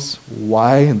ourselves,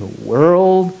 why in the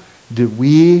world did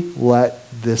we let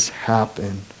this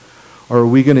happen? Or are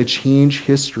we going to change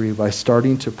history by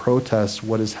starting to protest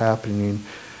what is happening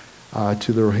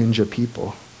to the Rohingya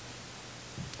people?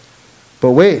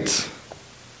 But wait,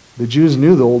 the Jews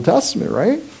knew the Old Testament,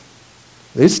 right?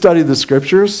 They studied the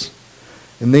scriptures,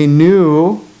 and they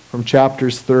knew from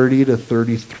chapters 30 to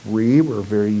 33 were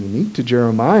very unique to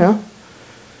Jeremiah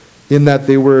in that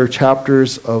they were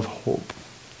chapters of hope.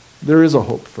 There is a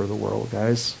hope for the world,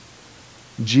 guys.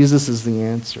 Jesus is the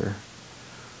answer.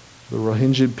 The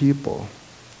Rohingya people,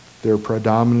 they're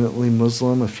predominantly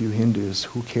Muslim, a few Hindus.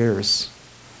 Who cares?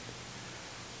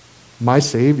 My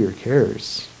Savior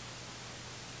cares.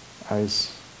 Guys,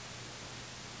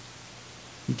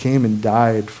 he came and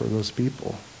died for those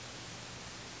people.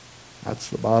 That's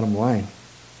the bottom line.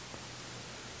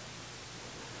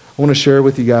 I want to share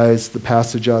with you guys the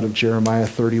passage out of Jeremiah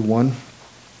 31.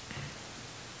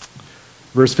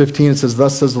 Verse 15, it says,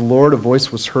 "Thus says the Lord, a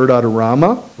voice was heard out of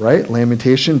Ramah," right?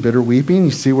 Lamentation, bitter weeping.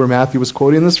 You see where Matthew was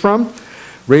quoting this from?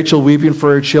 Rachel weeping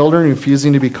for her children,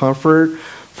 refusing to be comforted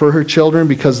for her children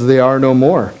because they are no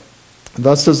more.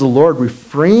 Thus says the Lord,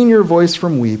 refrain your voice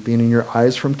from weeping and your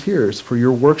eyes from tears, for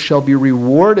your work shall be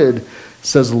rewarded,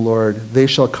 says the Lord. They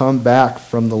shall come back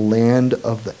from the land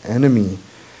of the enemy,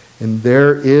 and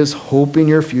there is hope in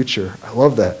your future. I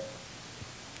love that,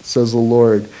 says the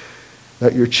Lord,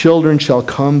 that your children shall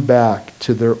come back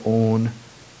to their own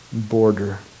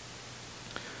border.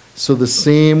 So the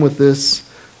same with this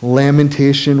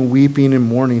lamentation, weeping, and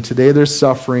mourning. Today they're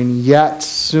suffering, yet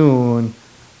soon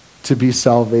to be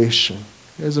salvation.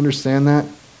 You guys understand that?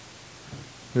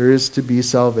 There is to be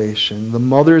salvation. The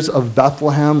mothers of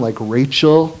Bethlehem, like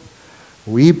Rachel,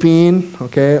 weeping,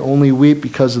 okay, only weep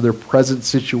because of their present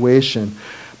situation.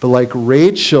 But like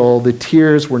Rachel, the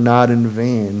tears were not in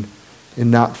vain and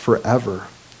not forever.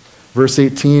 Verse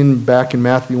 18 back in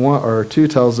Matthew 1 or 2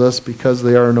 tells us, because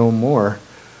they are no more.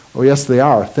 Oh, yes, they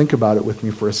are. Think about it with me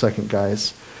for a second,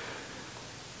 guys.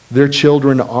 Their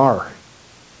children are.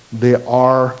 They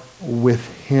are with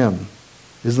him.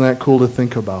 Isn't that cool to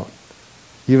think about?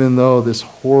 Even though this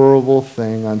horrible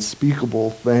thing, unspeakable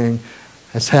thing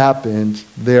has happened,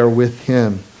 they are with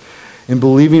him. And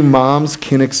believing moms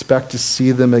can expect to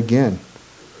see them again.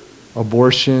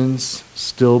 Abortions,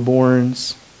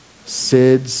 stillborns,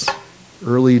 SIDS,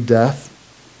 early death.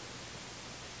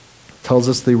 Tells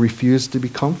us they refused to be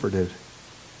comforted.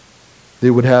 They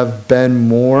would have been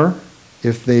more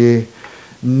if they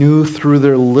knew through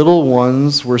their little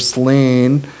ones were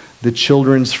slain, the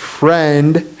children's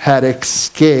friend had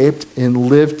escaped and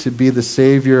lived to be the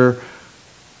Savior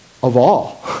of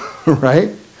all, right?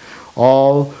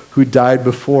 All who died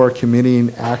before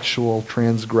committing actual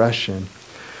transgression.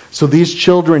 So these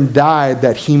children died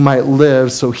that he might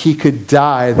live, so he could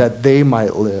die that they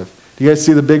might live. Do you guys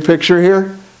see the big picture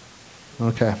here?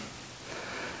 Okay.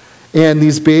 And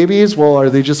these babies, well, are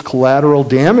they just collateral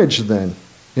damage then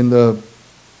in the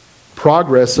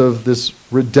progress of this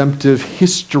redemptive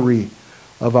history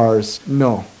of ours?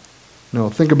 No. No,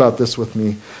 think about this with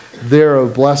me. They're a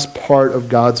blessed part of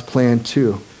God's plan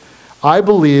too. I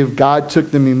believe God took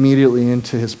them immediately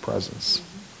into his presence.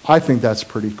 I think that's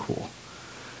pretty cool.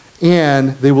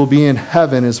 And they will be in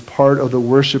heaven as part of the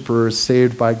worshipers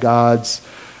saved by God's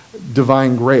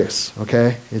divine grace,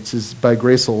 okay? It's by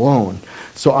grace alone.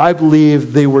 So I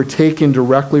believe they were taken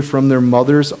directly from their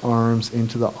mother's arms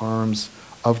into the arms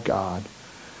of God.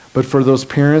 But for those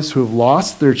parents who have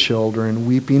lost their children,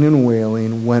 weeping and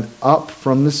wailing went up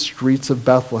from the streets of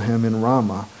Bethlehem and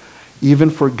Ramah, even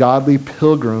for godly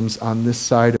pilgrims on this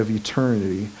side of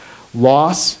eternity.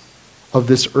 Loss of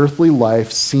this earthly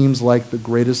life seems like the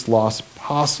greatest loss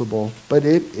possible, but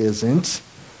it isn't.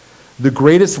 The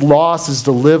greatest loss is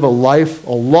to live a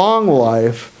long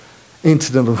life, and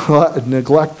to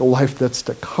neglect the life that's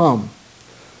to come.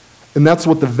 And that's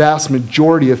what the vast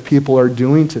majority of people are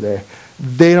doing today.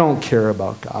 They don't care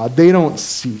about God. They don't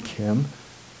seek him.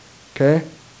 Okay?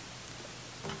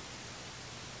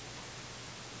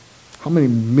 How many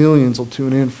millions will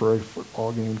tune in for a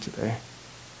football game today?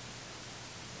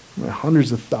 I mean,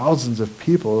 hundreds of thousands of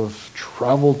people have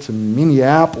traveled to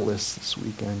Minneapolis this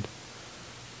weekend.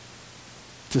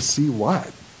 To see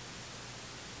what?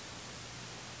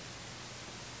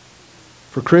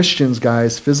 For Christians,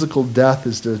 guys, physical death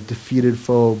is the defeated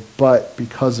foe, but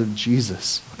because of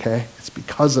Jesus, okay? It's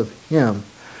because of him.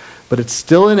 But it's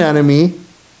still an enemy,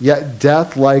 yet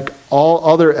death, like all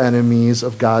other enemies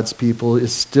of God's people,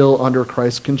 is still under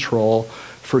Christ's control,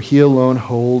 for he alone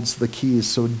holds the keys.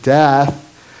 So death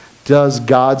does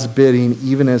God's bidding,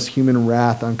 even as human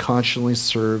wrath unconscionably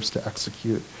serves to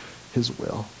execute his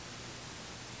will.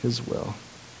 His will.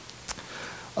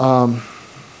 I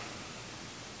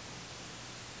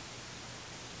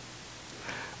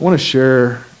want to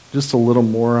share just a little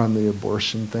more on the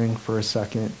abortion thing for a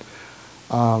second.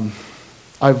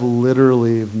 I've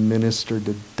literally ministered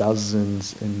to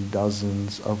dozens and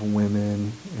dozens of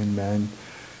women and men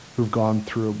who've gone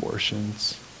through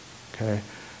abortions. Okay,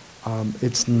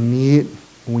 it's neat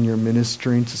when you're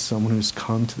ministering to someone who's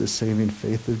come to the saving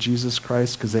faith of Jesus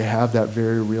Christ, because they have that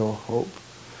very real hope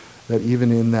that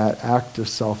even in that act of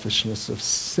selfishness of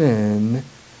sin,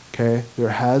 okay, there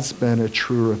has been a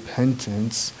true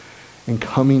repentance and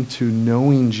coming to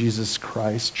knowing Jesus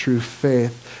Christ, true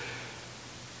faith.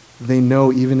 They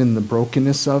know even in the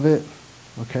brokenness of it,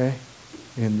 okay,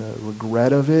 in the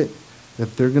regret of it,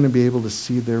 that they're going to be able to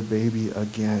see their baby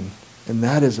again. And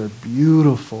that is a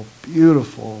beautiful,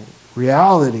 beautiful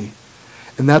reality.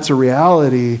 And that's a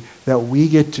reality that we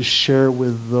get to share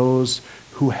with those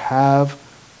who have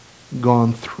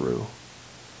gone through.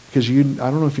 Because I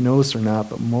don't know if you know this or not,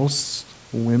 but most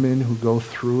women who go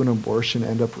through an abortion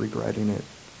end up regretting it.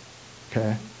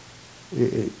 Okay?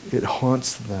 It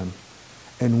haunts them.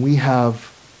 And we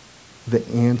have the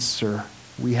answer.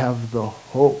 We have the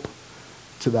hope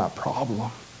to that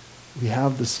problem. We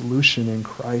have the solution in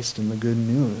Christ and the good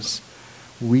news.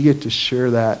 We get to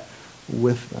share that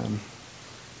with them.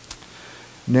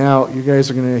 Now, you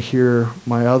guys are going to hear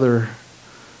my other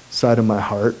side of my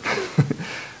heart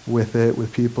with it,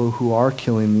 with people who are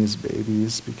killing these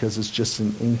babies because it's just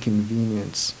an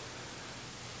inconvenience.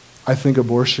 I think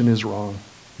abortion is wrong.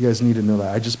 You guys need to know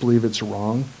that. I just believe it's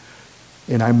wrong.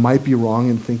 And I might be wrong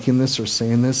in thinking this or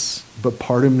saying this, but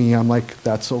part of me, I'm like,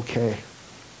 that's okay.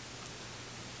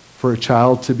 For a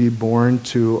child to be born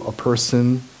to a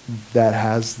person that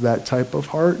has that type of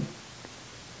heart,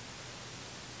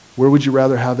 where would you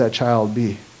rather have that child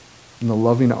be? In the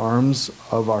loving arms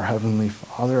of our Heavenly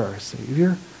Father, our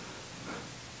Savior?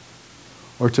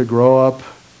 Or to grow up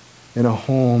in a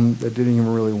home that didn't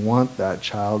even really want that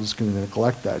child, is going to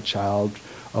neglect that child,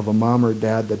 of a mom or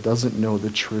dad that doesn't know the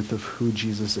truth of who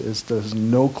Jesus is, has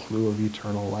no clue of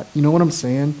eternal life. You know what I'm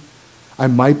saying? I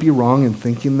might be wrong in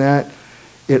thinking that.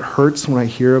 It hurts when I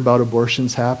hear about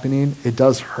abortions happening. It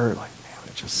does hurt. Like, man,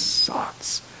 it just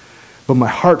sucks. But my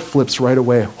heart flips right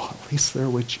away. Well, at least they're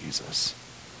with Jesus.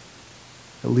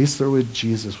 At least they're with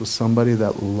Jesus, with somebody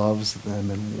that loves them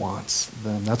and wants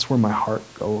them. That's where my heart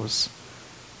goes.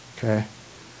 Okay?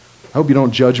 I hope you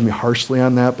don't judge me harshly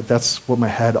on that, but that's what my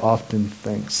head often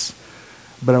thinks.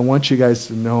 But I want you guys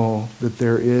to know that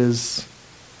there is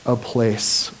a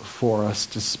place for us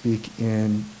to speak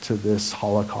into this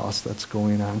Holocaust that's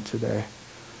going on today.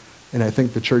 And I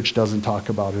think the church doesn't talk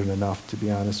about it enough, to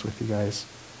be honest with you guys.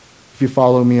 If you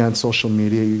follow me on social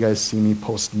media, you guys see me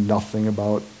post nothing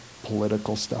about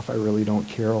political stuff. I really don't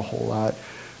care a whole lot.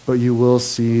 But you will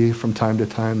see from time to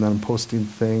time that I'm posting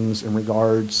things in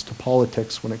regards to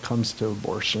politics when it comes to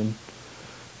abortion.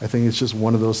 I think it's just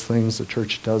one of those things the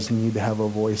church does need to have a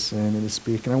voice in and to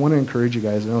speak. And I want to encourage you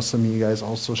guys. I know some of you guys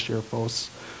also share posts.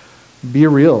 Be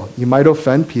real. You might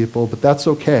offend people, but that's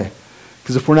okay.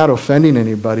 Because if we're not offending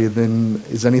anybody, then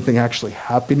is anything actually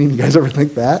happening? You guys ever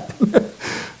think that?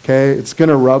 Okay? It's going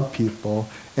to rub people.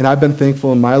 And I've been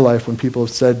thankful in my life when people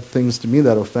have said things to me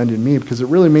that offended me, because it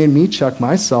really made me check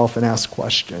myself and ask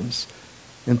questions.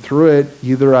 And through it,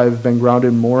 either I've been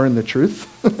grounded more in the truth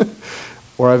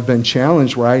or I've been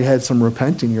challenged where I had some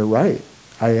repenting. You're right.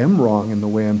 I am wrong in the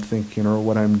way I'm thinking or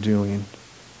what I'm doing.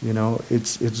 You know,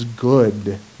 it's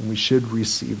good, and we should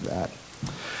receive that.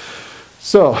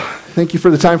 So, thank you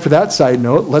for the time for that side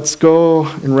note. Let's go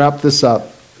and wrap this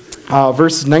up.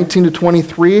 Verses 19 to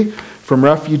 23, from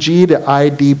refugee to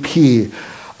IDP.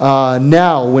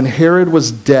 Now, when Herod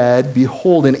was dead,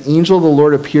 behold, an angel of the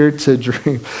Lord appeared to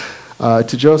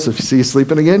Joseph. You see, he's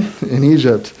sleeping again in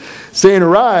Egypt, saying,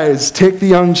 "Arise, take the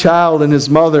young child and his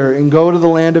mother, and go to the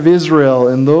land of Israel,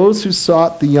 and those who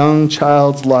sought the young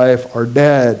child's life are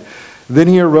dead." Then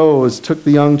he arose, took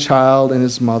the young child and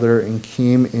his mother, and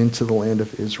came into the land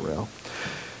of Israel.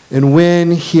 And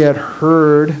when he had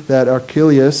heard that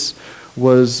Archelaus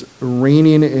was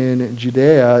reigning in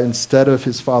Judea instead of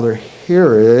his father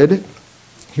Herod,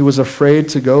 he was afraid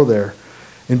to go there.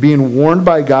 And being warned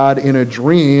by God in a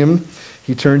dream,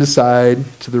 he turned aside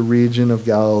to the region of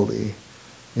Galilee.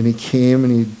 And he came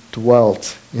and he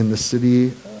dwelt in the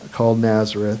city called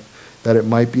Nazareth, that it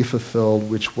might be fulfilled,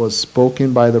 which was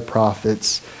spoken by the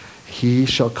prophets, he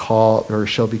shall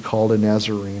be called a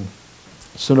Nazarene.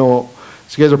 So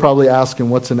you guys are probably asking,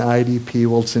 what's an IDP?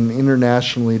 Well, it's an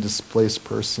internationally displaced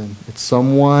person. It's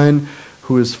someone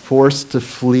who is forced to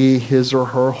flee his or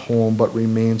her home but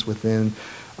remains within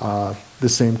the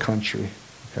same country.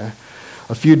 Okay.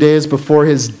 A few days before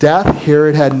his death,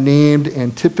 Herod had named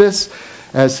Antipas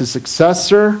as his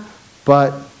successor,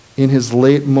 but in his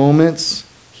late moments,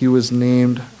 he was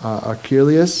named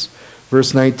Archelaus.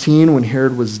 Verse 19, when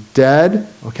Herod was dead,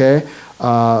 okay,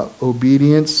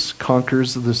 obedience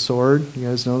conquers the sword. You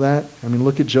guys know that? I mean,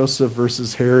 look at Joseph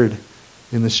versus Herod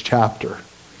in this chapter.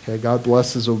 Okay, God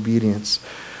blesses obedience.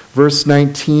 Verse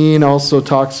 19 also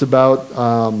talks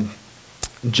about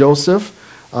Joseph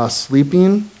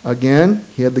sleeping again.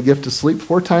 He had the gift to sleep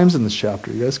 4 times in this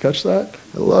chapter. You guys catch that?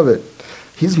 I love it.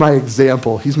 He's my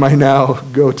example. He's my now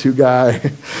go-to guy.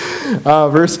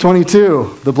 Verse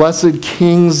 22, the blessed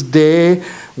king's day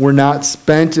were not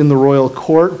spent in the royal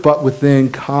court, but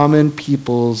within common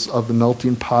peoples of the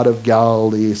melting pot of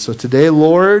Galilee. So today,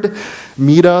 Lord,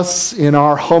 meet us in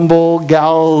our humble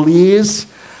Galilees.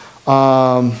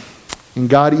 And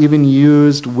God even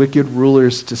used wicked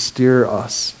rulers to steer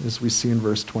us, as we see in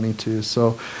verse 22.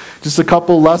 So just a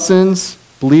couple lessons.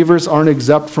 Believers aren't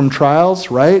exempt from trials,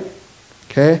 right?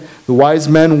 Okay, the wise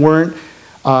men weren't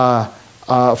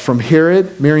from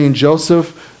Herod. Mary and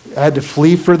Joseph had to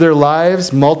flee for their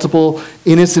lives. Multiple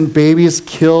innocent babies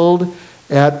killed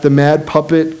at the mad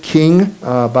puppet king,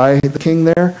 by the king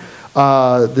there.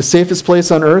 The safest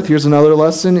place on earth, here's another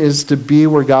lesson, is to be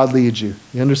where God leads you.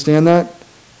 You understand that?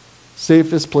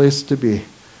 Safest place to be.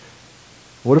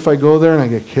 What if I go there and I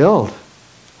get killed?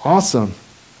 Awesome.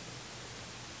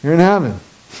 You're in heaven.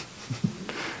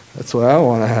 That's what I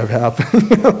want to have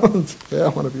happen. Yeah, I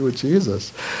want to be with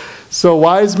Jesus. So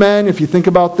wise men, if you think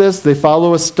about this, they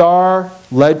follow a star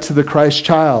led to the Christ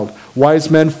child.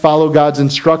 Wise men follow God's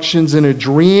instructions in a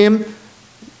dream.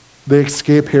 They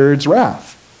escape Herod's wrath.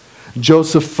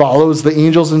 Joseph follows the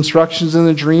angel's instructions in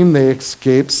the dream. They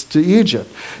escapes to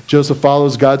Egypt. Joseph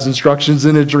follows God's instructions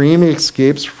in a dream. He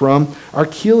escapes from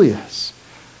Archelaus.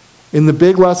 In the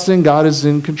big lesson, God is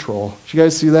in control. Did you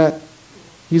guys see that?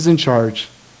 He's in charge.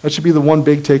 That should be the one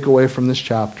big takeaway from this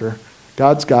chapter.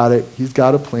 God's got it. He's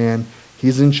got a plan.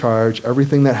 He's in charge.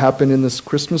 Everything that happened in this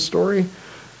Christmas story,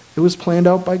 it was planned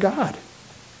out by God.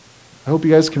 I hope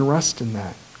you guys can rest in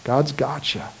that. God's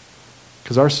got you.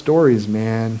 Because our stories,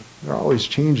 man, they're always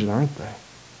changing, aren't they?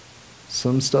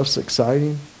 Some stuff's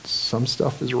exciting. Some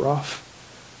stuff is rough.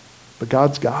 But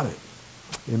God's got it.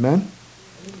 Amen?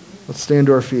 Let's stand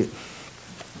to our feet.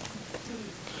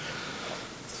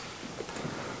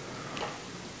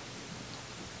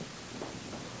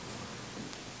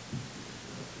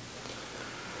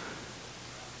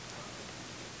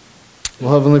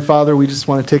 Well, Heavenly Father, we just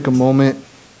want to take a moment,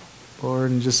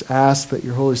 Lord, and just ask that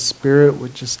your Holy Spirit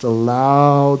would just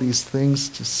allow these things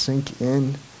to sink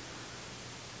in.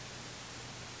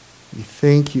 We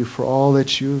thank you for all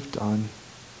that you have done.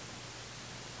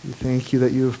 We thank you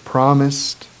that you have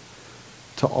promised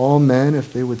to all men,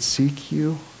 if they would seek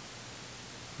you,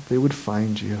 they would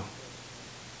find you.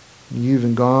 And you've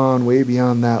even gone way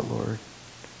beyond that, Lord.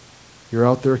 You're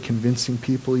out there convincing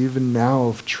people even now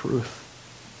of truth.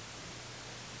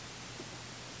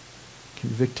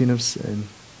 Convicting of sin.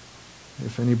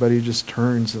 If anybody just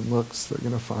turns and looks, they're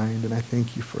going to find. And I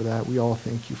thank you for that. We all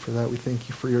thank you for that. We thank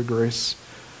you for your grace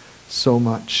so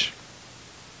much.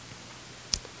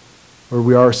 Lord,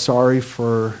 we are sorry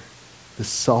for the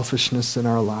selfishness in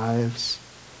our lives,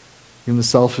 even the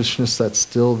selfishness that's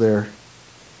still there.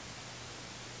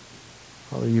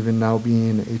 Father, even now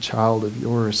being a child of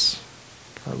yours,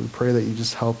 God, we pray that you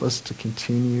just help us to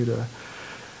continue to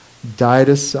die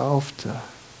to self, to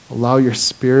allow your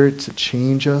Spirit to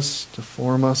change us, to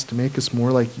form us, to make us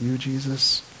more like you,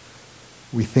 Jesus.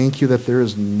 We thank you that there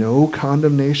is no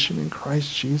condemnation in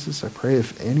Christ Jesus. I pray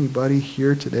if anybody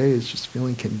here today is just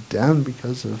feeling condemned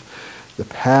because of the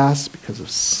past, because of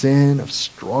sin, of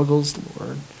struggles,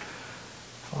 Lord,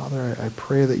 Father, I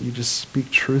pray that you just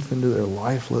speak truth into their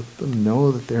life. Let them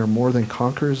know that they are more than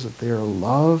conquerors, that they are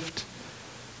loved.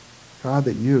 God,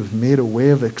 that you have made a way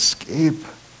of escape.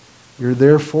 You're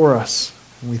there for us.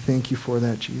 And we thank you for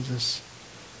that, Jesus.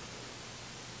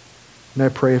 And I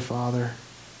pray, Father,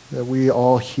 that we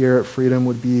all here at Freedom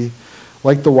would be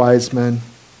like the wise men,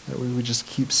 that we would just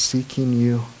keep seeking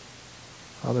you,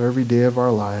 Father, every day of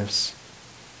our lives,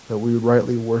 that we would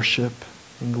rightly worship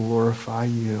and glorify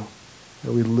you,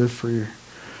 that we live for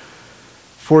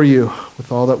you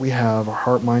with all that we have, our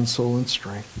heart, mind, soul, and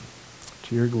strength.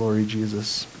 To your glory,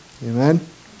 Jesus. Amen.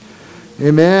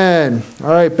 Amen. All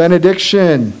right,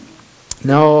 benediction.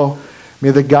 Now,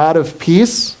 may the God of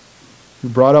peace, who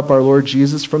brought up our Lord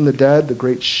Jesus from the dead, the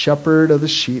great shepherd of the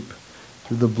sheep,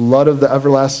 through the blood of the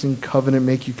everlasting covenant,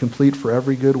 make you complete for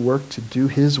every good work to do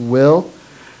his will,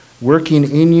 working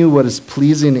in you what is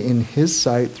pleasing in his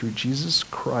sight through Jesus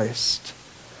Christ,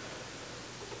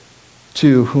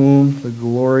 to whom the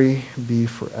glory be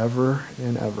forever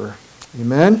and ever.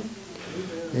 Amen?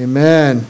 Amen.